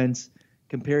defense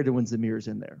compared to when Zamir's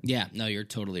in there. Yeah, no, you're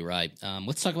totally right.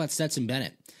 Let's talk about Stetson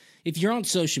Bennett. If you're on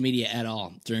social media at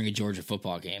all during a Georgia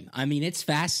football game, I mean, it's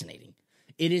fascinating.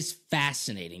 It is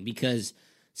fascinating because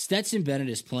Stetson Bennett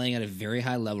is playing at a very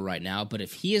high level right now, but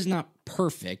if he is not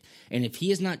perfect and if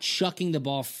he is not chucking the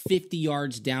ball 50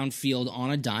 yards downfield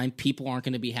on a dime, people aren't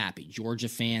going to be happy. Georgia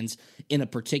fans in a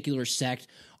particular sect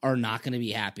are not going to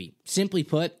be happy. Simply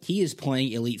put, he is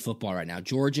playing elite football right now.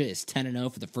 Georgia is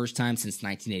 10-0 for the first time since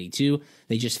 1982.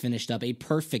 They just finished up a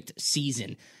perfect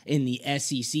season in the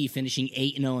SEC, finishing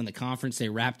 8-0 in the conference. They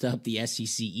wrapped up the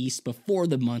SEC East before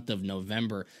the month of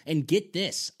November. And get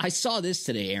this, I saw this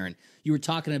today, Aaron. You were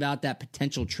talking about that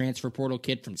potential transfer portal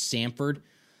kid from Samford.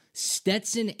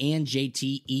 Stetson and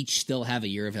JT each still have a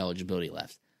year of eligibility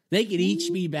left. They could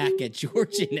each be back at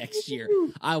Georgia next year.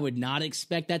 I would not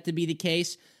expect that to be the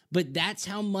case, but that's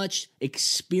how much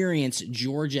experience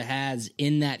Georgia has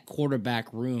in that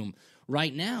quarterback room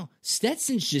right now.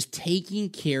 Stetson's just taking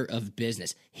care of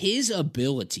business. His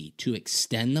ability to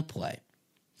extend the play,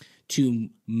 to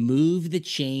move the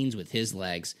chains with his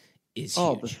legs is huge.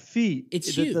 Oh, the feet. It's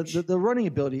huge. The running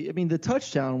ability. I mean, the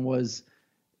touchdown was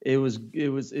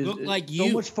like so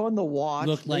much fun to watch.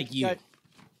 Looked like you.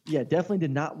 Yeah, definitely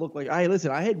did not look like. Listen,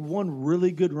 I had one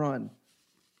really good run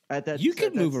at that. You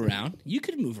could move around. You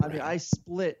could move around. I mean, I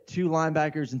split 2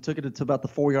 linebackers and took it to about the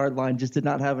 4-yard line. Just did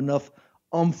not have enough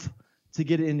oomph to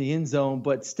get it in the end zone.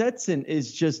 But Stetson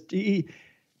is just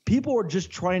people are just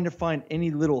trying to find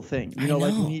any little thing.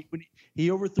 Like when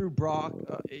he overthrew Brock.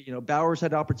 Bowers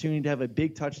had the opportunity to have a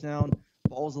big touchdown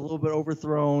Ball's a little bit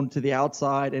overthrown to the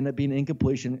outside, ended up being an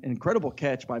incompletion. Incredible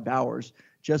catch by Bowers.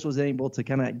 Just was able to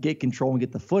kind of get control and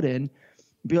get the foot in.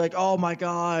 Be like, oh my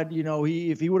God,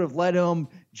 if he would have let him,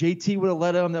 JT would have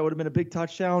let him, that would have been a big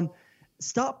touchdown.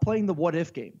 Stop playing the what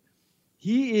if game.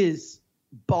 He is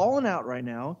balling out right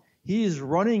now. He is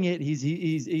running it.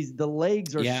 He's the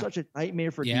legs are such a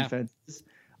nightmare for defenses.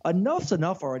 Enough's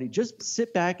enough already. Just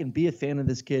sit back and be a fan of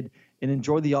this kid and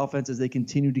enjoy the offense as they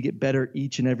continue to get better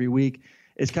each and every week.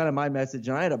 It's kind of my message.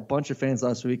 And I had a bunch of fans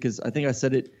last week because I think I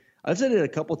said it. I've said it a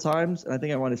couple times, and I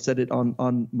think I might have said it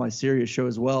on my Sirius show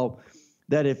as well,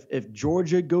 that if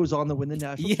Georgia goes on to win the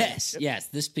national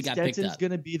championship, this got picked up. Stetson's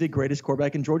going to be the greatest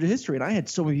quarterback in Georgia history. And I had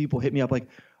so many people hit me up like,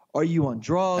 are you on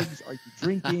drugs? Are you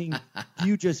drinking? Do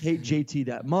you just hate JT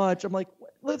that much? I'm like,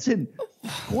 listen,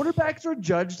 quarterbacks are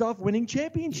judged off winning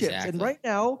championships. Exactly. And right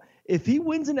now, if he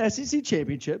wins an SEC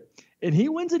championship and he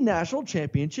wins a national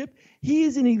championship, he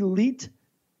is an elite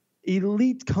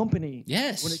company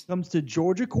when it comes to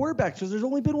Georgia quarterbacks, because there's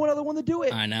only been one other one to do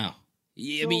it. I know.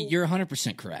 I mean, you're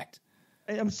 100% correct.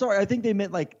 I'm sorry. I think they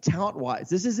meant like talent-wise.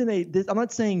 This isn't I'm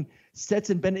not saying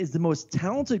Stetson Bennett is the most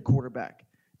talented quarterback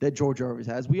that Georgia always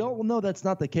has. We all know that's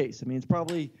not the case. I mean, it's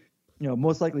probably,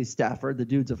 most likely Stafford. The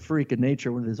dude's a freak of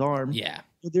nature with his arm. Yeah.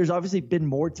 But there's obviously been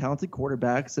more talented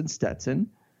quarterbacks than Stetson.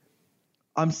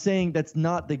 I'm saying that's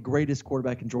not the greatest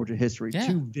quarterback in Georgia history. Yeah.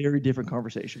 Two very different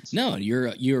conversations. No, you're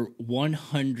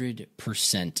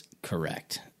 100%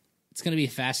 correct. It's going to be a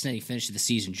fascinating finish to the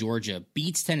season. Georgia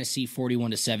beats Tennessee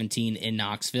 41-17 in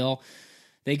Knoxville.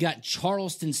 They got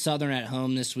Charleston Southern at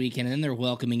home this weekend, and then they're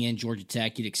welcoming in Georgia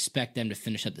Tech. You'd expect them to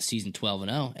finish up the season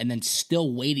 12-0, and then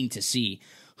still waiting to see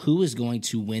who is going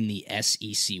to win the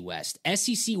SEC West.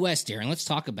 SEC West, Darren, let's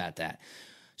talk about that.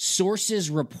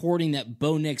 Sources reporting that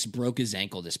Bo Nix broke his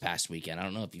ankle this past weekend. I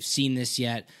don't know if you've seen this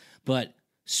yet, but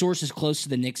sources close to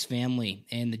the Nix family,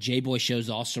 and the J-Boy Show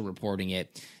is also reporting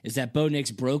it, is that Bo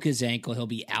Nix broke his ankle. He'll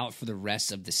be out for the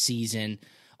rest of the season.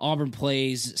 Auburn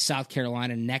plays South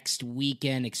Carolina next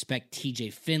weekend. Expect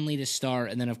TJ Finley to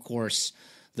start. And then, of course,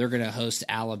 they're going to host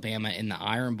Alabama in the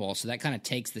Iron Bowl. So that kind of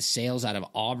takes the sails out of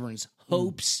Auburn's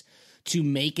hopes to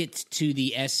make it to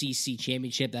the SEC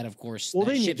championship. That, of course,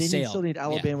 they still need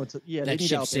Alabama to. Yeah, that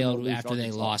ship sailed after they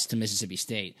lost to Mississippi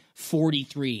State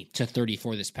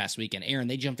 43-34 this past weekend. Aaron,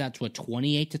 they jumped out to a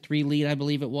 28-3 lead, I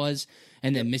believe it was,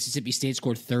 and then Mississippi State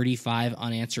scored 35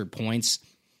 unanswered points.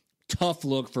 Tough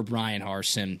look for Brian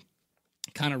Harsin.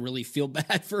 Kind of really feel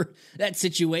bad for that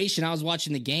situation. I was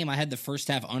watching the game. I had the first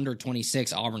half under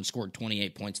 26. Auburn scored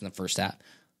 28 points in the first half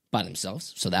by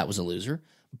themselves, so that was a loser.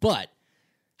 But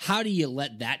how do you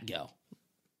let that go?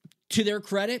 To their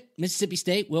credit, Mississippi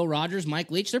State, Will Rogers, Mike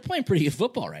Leach, they're playing pretty good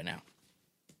football right now.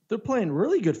 They're playing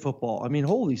really good football. I mean,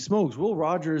 holy smokes. Will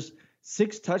Rogers,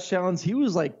 6 touchdowns. He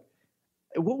was like,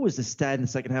 what was the stat in the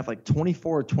second half? Like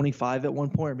 24 or 25 at one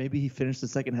point, or maybe he finished the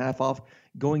second half off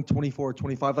going 24 or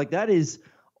 25. Like, that is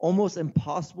almost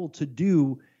impossible to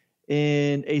do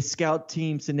in a scout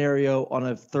team scenario on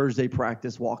a Thursday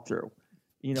practice walkthrough.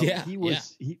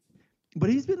 But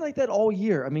he's been like that all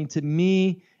year. I mean, to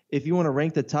me, if you want to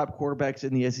rank the top quarterbacks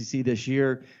in the SEC this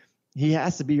year, he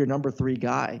has to be your number 3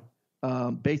 guy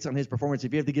based on his performance.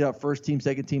 If you have to get out first team,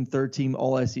 second team, third team,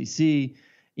 all SEC,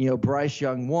 Bryce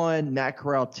Young 1, Matt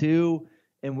Corral 2,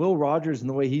 and Will Rogers and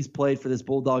the way he's played for this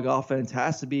Bulldog offense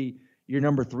has to be your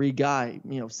number 3 guy.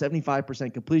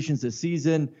 75% completions this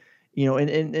season.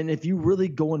 And if you really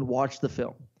go and watch the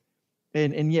film,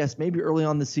 and yes, maybe early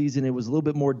on the season it was a little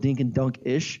bit more dink and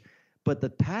dunk-ish, but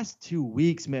the past 2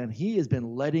 weeks, man, he has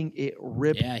been letting it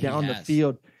rip down the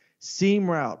field, seam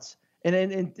routes. And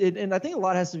I think a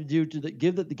lot has to do to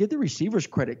give the receivers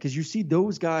credit, because you see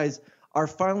those guys are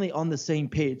finally on the same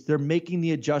page. They're making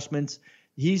the adjustments.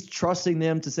 He's trusting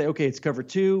them to say, okay, it's cover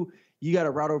 2. You got a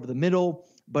route over the middle,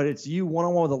 but it's you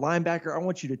one-on-one with a linebacker. I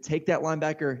want you to take that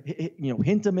linebacker,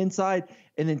 hint him inside,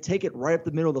 and then take it right up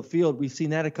the middle of the field. We've seen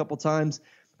that a couple times.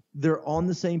 They're on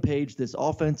the same page. This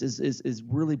offense is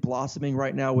really blossoming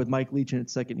right now with Mike Leach in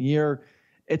its second year.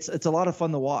 It's a lot of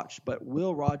fun to watch, but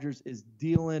Will Rogers is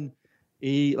dealing –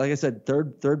 like I said,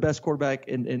 third best quarterback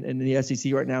in the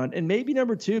SEC right now, and maybe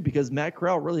number 2, because Matt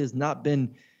Corral really has not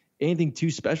been anything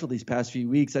too special these past few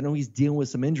weeks. I know he's dealing with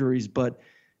some injuries, but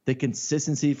the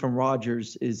consistency from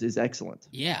Rogers is excellent.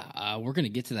 Yeah, we're going to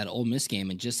get to that Ole Miss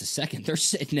game in just a second. They're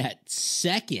sitting at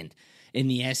second in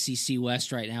the SEC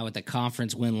West right now with a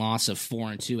conference win-loss of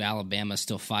 4-2. Alabama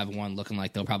still 5-1, looking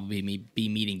like they'll probably be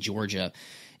meeting Georgia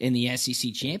in the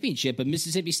SEC championship. But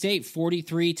Mississippi State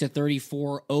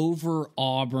 43-34 over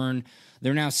Auburn.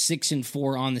 They're now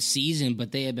 6-4 on the season,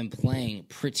 but they have been playing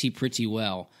pretty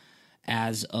well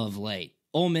as of late.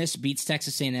 Ole Miss beats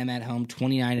Texas A&M at home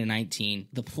 29-19.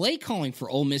 The play calling for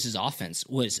Ole Miss's offense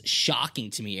was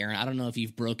shocking to me, Aaron. I don't know if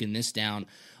you've broken this down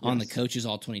on the Coaches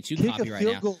All 22 copy right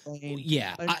now. Goal,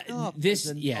 yeah,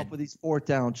 with these fourth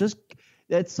down. Just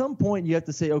at some point you have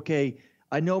to say, okay,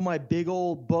 I know my big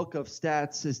old book of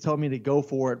stats is telling me to go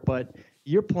for it, but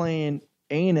you're playing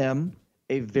A&M,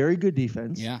 a very good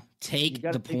defense. Yeah, take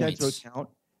the take points. that into account.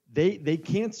 They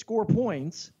can't score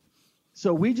points.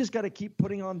 So we just got to keep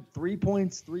putting on 3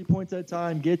 points at a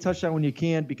time, get a touchdown when you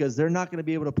can, because they're not going to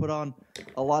be able to put on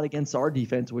a lot against our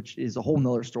defense, which is a whole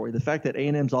nother story. The fact that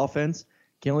A&M's offense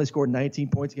can only score 19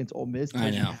 points against Ole Miss, I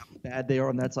know how bad they are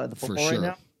on that side of the football For sure. right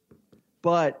now.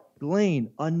 But Lane,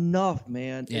 enough,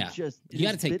 man. Yeah, you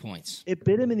got to take points. It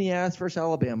bit him in the ass versus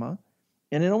Alabama.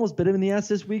 And it almost bit him in the ass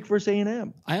this week versus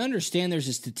A&M. I understand there's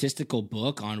a statistical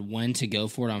book on when to go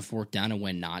for it on fourth down and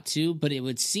when not to, but it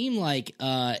would seem like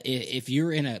if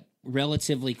you're in a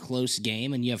relatively close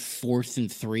game and you have 4th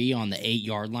and 3 on the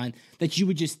 8-yard line, that you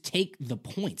would just take the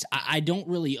points. I don't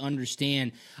really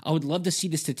understand. I would love to see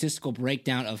the statistical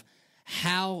breakdown of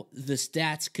how the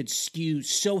stats could skew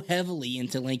so heavily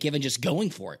into Lane Kiffin just going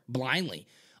for it blindly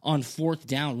on fourth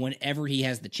down whenever he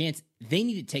has the chance. They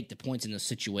need to take the points in those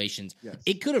situations. Yes.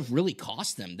 It could have really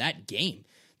cost them that game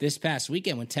this past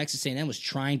weekend when Texas A&M was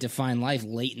trying to find life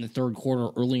late in the third quarter,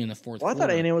 early in the fourth quarter. I thought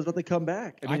A&M was about to come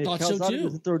back. I thought so too.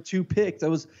 Was to throw 2 picks.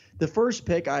 That was the first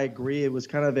pick. I agree. It was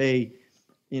kind of a,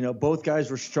 both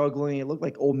guys were struggling. It looked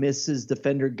like Ole Miss's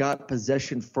defender got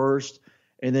possession first,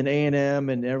 and then A&M,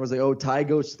 and everyone's like, oh, Ty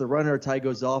goes to the runner, Ty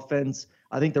goes offense.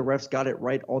 I think the refs got it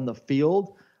right on the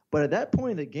field. But at that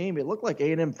point in the game, it looked like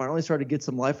A&M finally started to get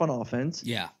some life on offense.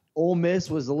 Yeah. Ole Miss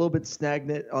was a little bit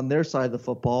stagnant on their side of the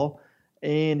football.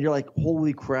 And you're like,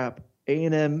 holy crap,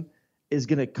 A&M is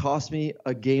going to cost me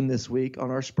a game this week on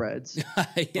our spreads.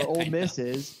 Yeah, Ole Miss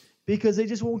is, because they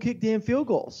just won't kick damn field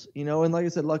goals. And like I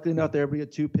said, luckily enough, they're able to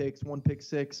get 2 picks, 1 pick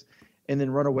 6, and then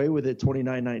run away with it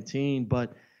 29-19.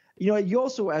 But, you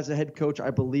also, as a head coach,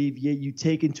 I believe you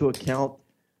take into account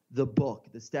the book,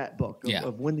 the stat book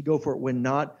of when to go for it, when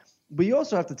not. But you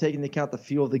also have to take into account the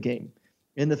feel of the game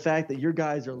and the fact that your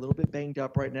guys are a little bit banged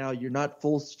up right now. You're not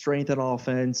full strength on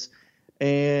offense,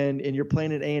 and you're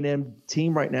playing an A&M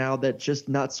team right now that's just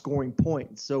not scoring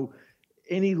points. So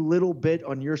any little bit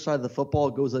on your side of the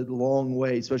football goes a long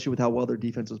way, especially with how well their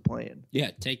defense was playing.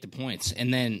 Yeah, take the points.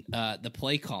 And then the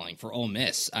play calling for Ole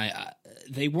Miss.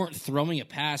 They weren't throwing a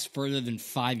pass further than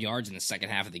 5 yards in the second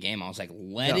half of the game. I was like,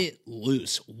 let it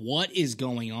loose. What is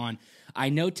going on? I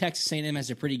know Texas A&M has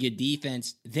a pretty good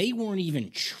defense. They weren't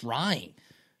even trying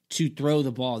to throw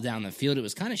the ball down the field. It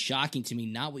was kind of shocking to me,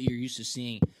 not what you're used to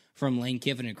seeing from Lane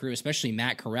Kiffin and crew, especially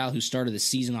Matt Corral, who started the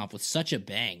season off with such a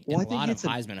bang and a lot of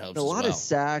Heisman hopes a lot of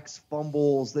sacks,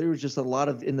 fumbles. There was just a lot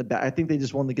of in the back. I think they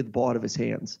just wanted to get the ball out of his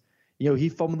hands. He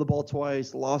fumbled the ball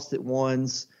twice, lost it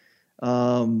once.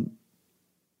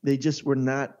 They just were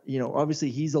not, obviously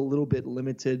he's a little bit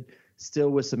limited still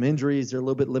with some injuries. They're a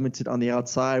little bit limited on the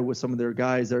outside with some of their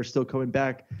guys that are still coming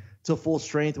back to full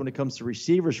strength when it comes to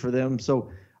receivers for them.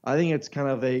 So I think it's kind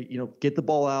of a, get the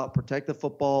ball out, protect the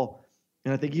football.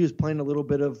 And I think he was playing a little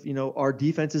bit of, our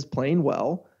defense is playing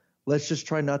well. Let's just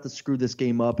try not to screw this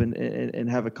game up and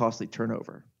have a costly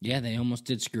turnover. Yeah, they almost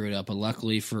did screw it up, but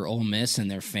luckily for Ole Miss and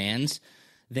their fans,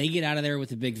 they get out of there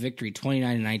with a big victory,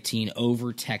 29-19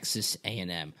 over Texas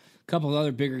A&M. A couple of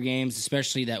other bigger games,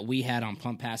 especially that we had on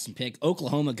Pump, Pass, and Pick.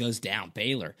 Oklahoma goes down.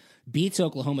 Baylor beats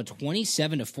Oklahoma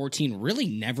 27-14. Really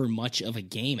never much of a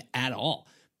game at all.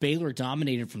 Baylor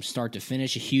dominated from start to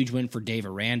finish. A huge win for Dave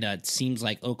Aranda. It seems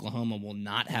like Oklahoma will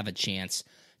not have a chance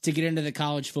to get into the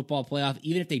college football playoff.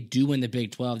 Even if they do win the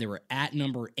Big 12, they were at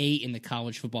number 8 in the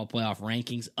college football playoff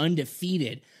rankings,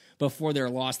 undefeated before their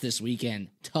loss this weekend.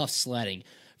 Tough sledding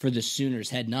for the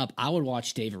Sooners heading up. I would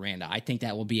watch Dave Aranda. I think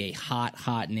that will be a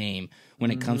hot name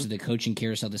when it comes to the coaching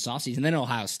carousel this offseason. And then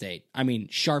Ohio State.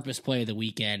 Sharpest play of the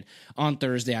weekend. On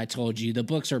Thursday, I told you, the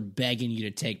books are begging you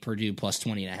to take Purdue plus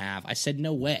 20.5. I said,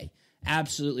 no way.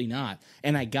 Absolutely not.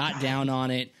 And I got down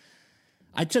on it.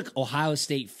 I took Ohio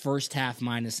State first half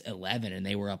minus 11, and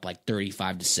they were up like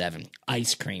 35-7.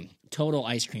 Ice cream. Total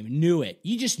ice cream. Knew it.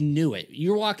 You just knew it.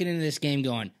 You're walking into this game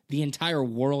going, the entire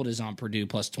world is on Purdue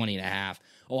plus 20.5.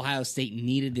 Ohio State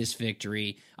needed this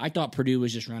victory. I thought Purdue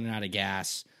was just running out of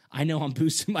gas. I know I'm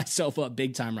boosting myself up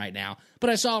big time right now, but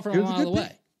I saw it from a mile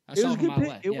away.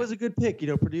 It was a good pick.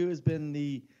 Purdue has been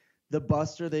the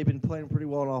buster. They've been playing pretty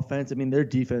well on offense. Their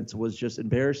defense was just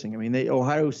embarrassing.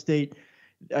 Ohio State,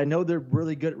 I know they're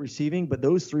really good at receiving, but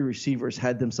those 3 receivers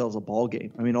had themselves a ball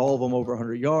game. All of them over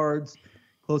 100 yards,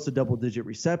 close to double-digit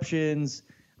receptions.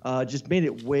 just made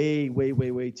it way, way,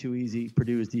 way, way too easy.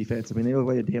 Purdue's defense. I mean, they look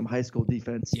like a damn high school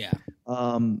defense. Yeah.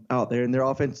 Out there, and their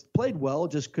offense played well,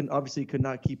 just could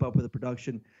not keep up with the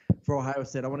production for Ohio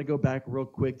State. I want to go back real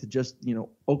quick to just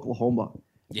Oklahoma,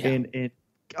 and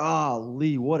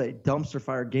golly, what a dumpster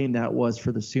fire game that was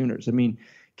for the Sooners. I mean,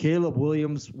 Caleb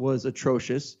Williams was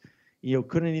atrocious.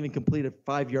 Couldn't even complete a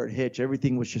 5-yard hitch.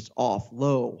 Everything was just off,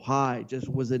 low, high, just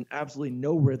was in absolutely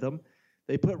no rhythm.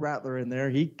 They put Rattler in there.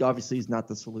 He obviously is not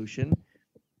the solution.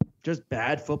 Just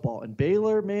bad football. And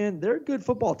Baylor, man, they're a good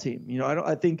football team.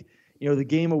 I think the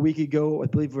game a week ago, I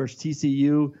believe versus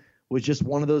TCU, was just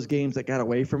one of those games that got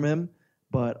away from him.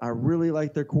 But I really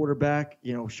like their quarterback.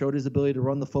 Showed his ability to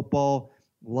run the football.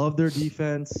 Love their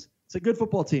defense. It's a good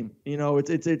football team.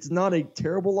 It's not a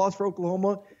terrible loss for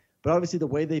Oklahoma. But obviously the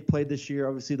way they played this year,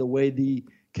 obviously the way the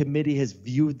committee has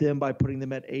viewed them by putting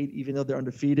them at 8, even though they're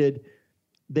undefeated,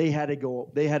 they had to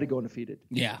go undefeated.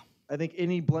 Yeah. I think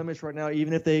any blemish right now,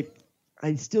 even if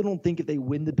I still don't think if they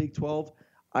win the Big 12,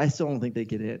 I still don't think they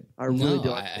get in. I really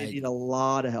don't. They need a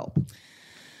lot of help.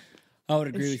 I would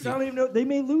agree with you. I don't even know. They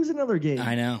may lose another game.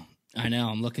 I know.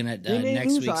 I'm looking at they may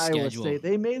next lose week's Iowa schedule. State.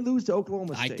 They may lose to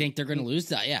Oklahoma State. I think they're going to lose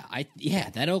that. Yeah,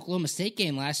 that Oklahoma State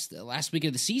game last week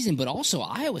of the season, but also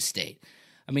Iowa State.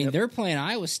 I mean, they're playing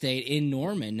Iowa State in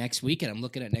Norman next weekend. I'm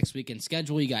looking at next weekend's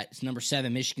schedule. You got number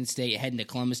 7 Michigan State heading to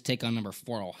Columbus, take on number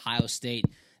 4 Ohio State.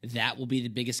 That will be the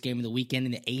biggest game of the weekend.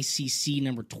 In the ACC,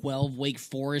 number 12 Wake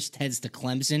Forest heads to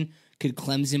Clemson. Could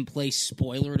Clemson play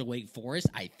spoiler to Wake Forest?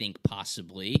 I think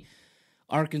possibly.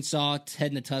 Arkansas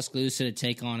heading to Tuscaloosa to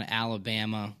take on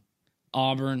Alabama.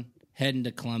 Auburn heading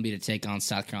to Columbia to take on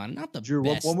South Carolina. Not the Drew,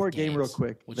 best one more games. game real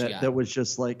quick that was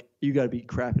just like, you got to be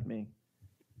crapping me.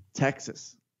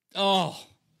 Texas. Oh.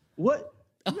 What?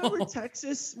 Remember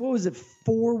Texas? What was it,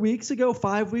 5 weeks ago?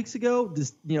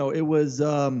 It was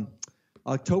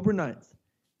October 9th.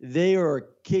 They are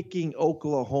kicking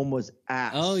Oklahoma's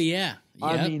ass. Oh, yeah. Yep.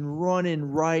 I mean,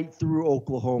 running right through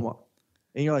Oklahoma.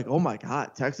 And you're like, oh, my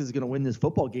God, Texas is going to win this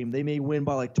football game. They may win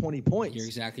by like 20 points. You're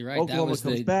exactly right. Oklahoma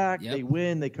comes back. Yep. They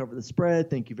win. They cover the spread.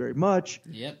 Thank you very much.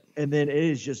 Yep. And then it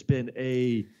has just been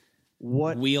a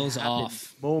wheels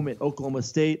off moment. Oklahoma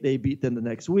State, they beat them the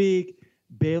next week.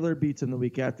 Baylor beats them the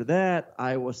week after that.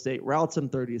 Iowa State routs them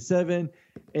 30-7.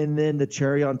 And then the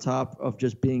cherry on top of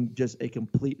just being just a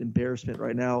complete embarrassment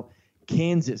right now,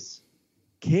 Kansas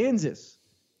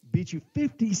beat you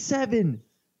 57-56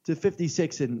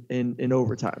 in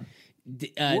overtime.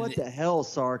 What the hell,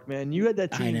 Sark, man? You had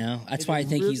that team. I know. That's why I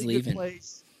think he's leaving.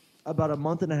 Place about a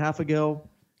month and a half ago.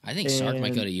 I think Sark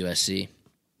might go to USC.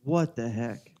 What the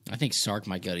heck? I think Sark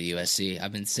might go to USC.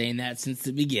 I've been saying that since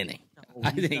the beginning. I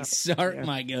think Sark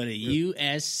might go to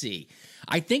USC.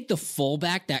 I think the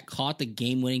fullback that caught the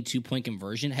game-winning 2-point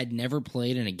conversion had never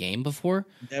played in a game before.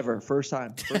 Never. First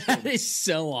time. That is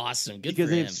so awesome. Good because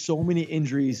for him. They have so many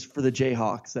injuries for the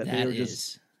Jayhawks that they're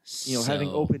just having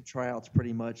open tryouts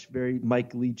pretty much, very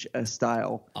Mike Leach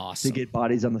style to get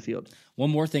bodies on the field. One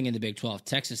more thing in the Big 12.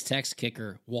 Texas Tech's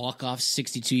kicker, walk-off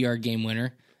 62-yard game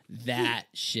winner. That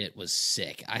shit was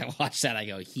sick. I watched that. I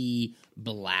go, he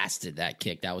blasted that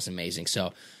kick. That was amazing.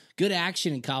 So good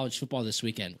action in college football this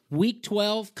weekend. Week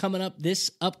 12 coming up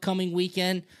this upcoming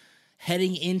weekend.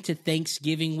 Heading into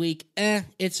Thanksgiving week.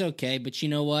 It's okay. But you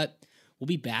know what? We'll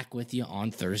be back with you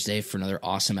on Thursday for another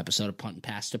awesome episode of Punt and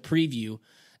Pass to preview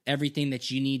everything that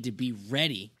you need to be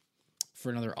ready for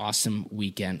another awesome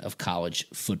weekend of college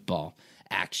football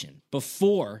action.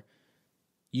 Before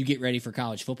you get ready for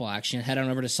college football action, head on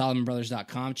over to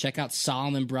SolomonBrothers.com. Check out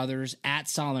Solomon Brothers at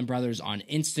Solomon Brothers on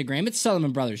Instagram. It's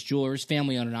Solomon Brothers Jewelers,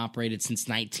 family owned and operated since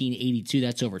 1982.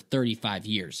 That's over 35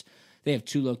 years. They have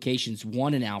 2 locations,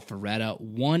 one in Alpharetta,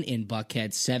 one in Buckhead,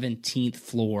 17th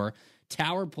floor.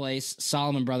 Tower Place.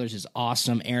 Solomon Brothers is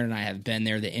awesome. Aaron and I have been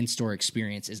there. The in-store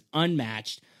experience is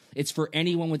unmatched. It's for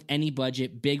anyone with any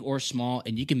budget, big or small,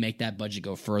 and you can make that budget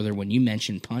go further when you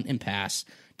mention Punt and Pass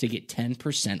to get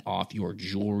 10% off your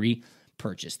jewelry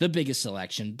purchase. The biggest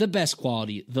selection, the best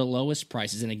quality, the lowest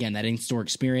prices, and again, that in-store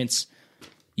experience,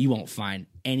 you won't find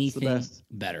anything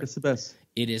better. It's the best.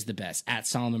 It is the best. At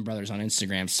Solomon Brothers on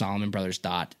Instagram,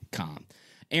 SolomonBrothers.com.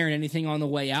 Aaron, anything on the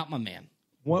way out, my man?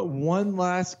 One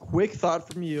last quick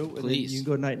thought from you. Please. And then you can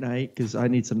go night-night because I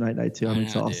need some night-night too. I'm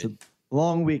exhausted. Dude.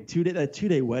 Long week,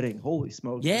 2-day wedding. Holy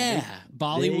smokes! Yeah,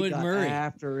 Bollywood Murray.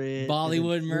 After it,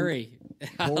 Bollywood Murray.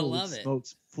 I love it.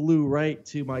 Smokes, flew right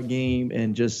to my game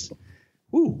and just,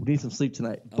 need some sleep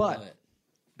tonight. But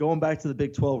going back to the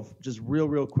Big 12, just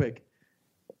real quick.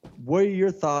 What are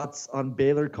your thoughts on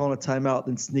Baylor calling a timeout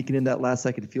then sneaking in that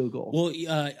last-second field goal? Well,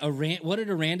 what did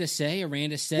Aranda say?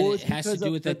 Aranda said it has to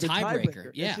do with the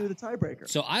tiebreaker. Yeah, the tiebreaker.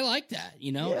 So I like that.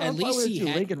 At least he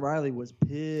had. Lincoln Riley was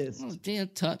pissed. Oh, damn,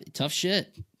 tough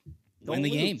shit. Win the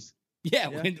game. Yeah,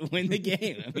 win the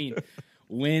game. I mean,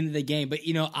 win the game. But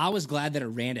I was glad that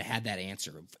Aranda had that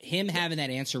answer. Him having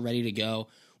that answer ready to go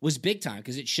was big time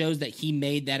because it shows that he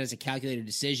made that as a calculated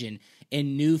decision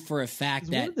and knew for a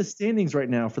fact that. What are the standings right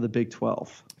now for the Big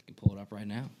 12? I can pull it up right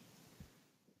now.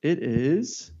 It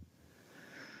is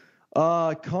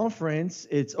conference.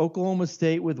 It's Oklahoma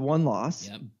State with 1 loss.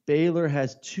 Yep. Baylor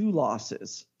has 2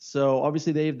 losses. So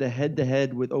obviously they have the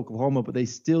head-to-head with Oklahoma, but they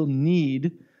still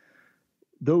need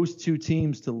those 2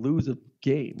 teams to lose a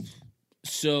game.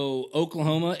 So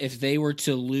Oklahoma, if they were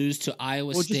to lose to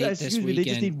Iowa State this weekend, they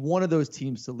just need one of those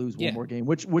teams to lose one more game,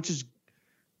 which is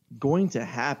going to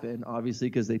happen, obviously,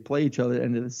 because they play each other at the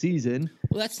end of the season.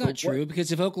 Well, that's not true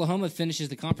because if Oklahoma finishes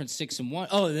the conference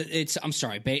 6-1, I'm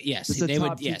sorry, yes, they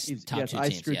would. Yes, top 2 teams. I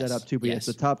screwed that up too, but yes,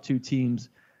 the top 2 teams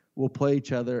will play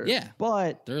each other. Yeah,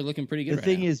 but they're looking pretty good. The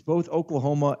thing is, both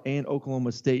Oklahoma and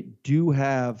Oklahoma State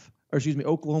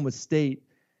Oklahoma State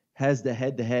has the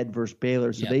head-to-head versus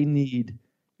Baylor, so they need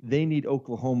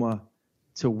Oklahoma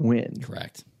to win.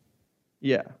 Correct.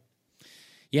 Yeah.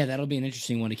 Yeah, that'll be an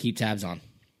interesting one to keep tabs on,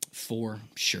 for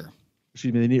sure.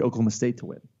 Excuse me, they need Oklahoma State to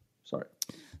win. Sorry.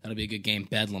 That'll be a good game.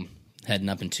 Bedlam heading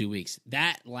up in 2 weeks.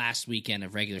 That last weekend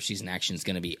of regular season action is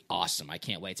going to be awesome. I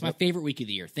can't wait. It's my favorite week of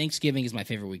the year. Thanksgiving is my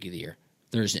favorite week of the year.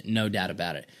 There's no doubt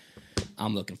about it.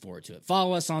 I'm looking forward to it.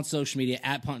 Follow us on social media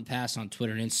at Punt and Pass on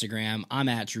Twitter and Instagram. I'm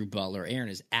at Drew Butler. Aaron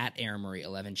is at Aaron Murray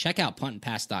 11. Check out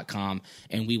puntandpass.com,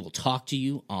 and we will talk to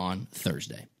you on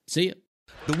Thursday. See you.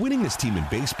 The winningest team in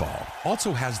baseball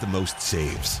also has the most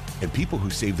saves, and people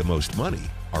who save the most money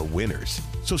are winners.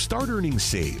 So start earning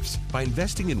saves by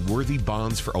investing in worthy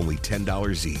bonds for only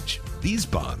 $10 each. These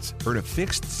bonds earn a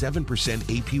fixed 7%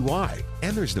 APY,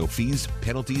 and there's no fees,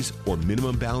 penalties, or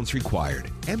minimum balance required,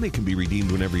 and they can be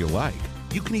redeemed whenever you like.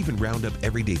 You can even round up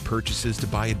everyday purchases to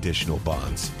buy additional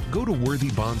bonds. Go to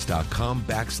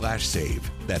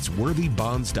worthybonds.com/save. That's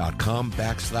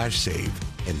worthybonds.com/save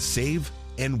and save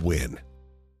and win.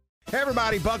 Hey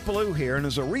everybody, Buck Bellew here, and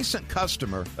as a recent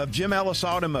customer of Jim Ellis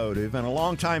Automotive and a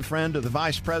longtime friend of the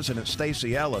Vice President,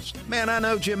 Stacey Ellis, man, I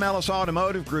know Jim Ellis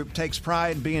Automotive Group takes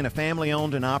pride in being a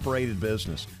family-owned and operated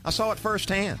business. I saw it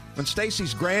firsthand. When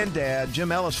Stacey's granddad,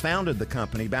 Jim Ellis, founded the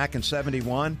company back in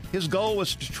 '71, his goal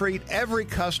was to treat every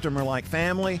customer like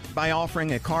family by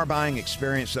offering a car buying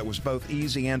experience that was both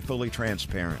easy and fully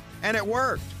transparent. And it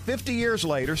worked. 50 years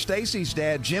later, Stacey's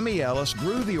dad, Jimmy Ellis,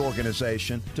 grew the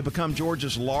organization to become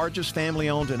Georgia's largest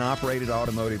family-owned and operated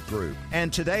automotive group.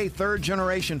 And today,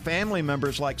 third-generation family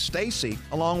members like Stacey,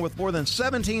 along with more than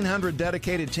 1,700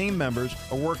 dedicated team members,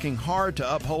 are working hard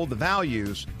to uphold the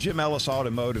values Jim Ellis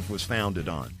Automotive was founded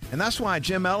on. And that's why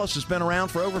Jim Ellis has been around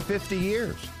for over 50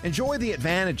 years. Enjoy the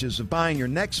advantages of buying your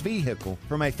next vehicle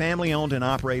from a family-owned and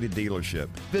operated dealership.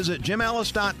 Visit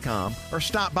jimellis.com or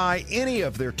stop by any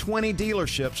of their 20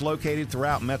 dealerships located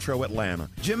throughout Metro Atlanta.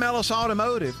 Jim Ellis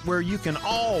Automotive, where you can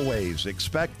always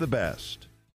expect the best.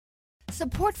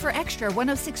 Support for Extra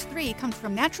 106.3 comes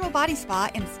from Natural Body Spa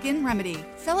and Skin Remedy,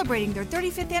 celebrating their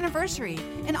 35th anniversary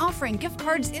and offering gift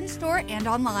cards in-store and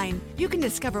online. You can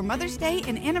discover Mother's Day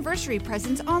and anniversary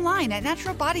presents online at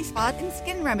Natural Body Spa and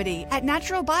Skin Remedy at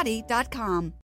naturalbody.com.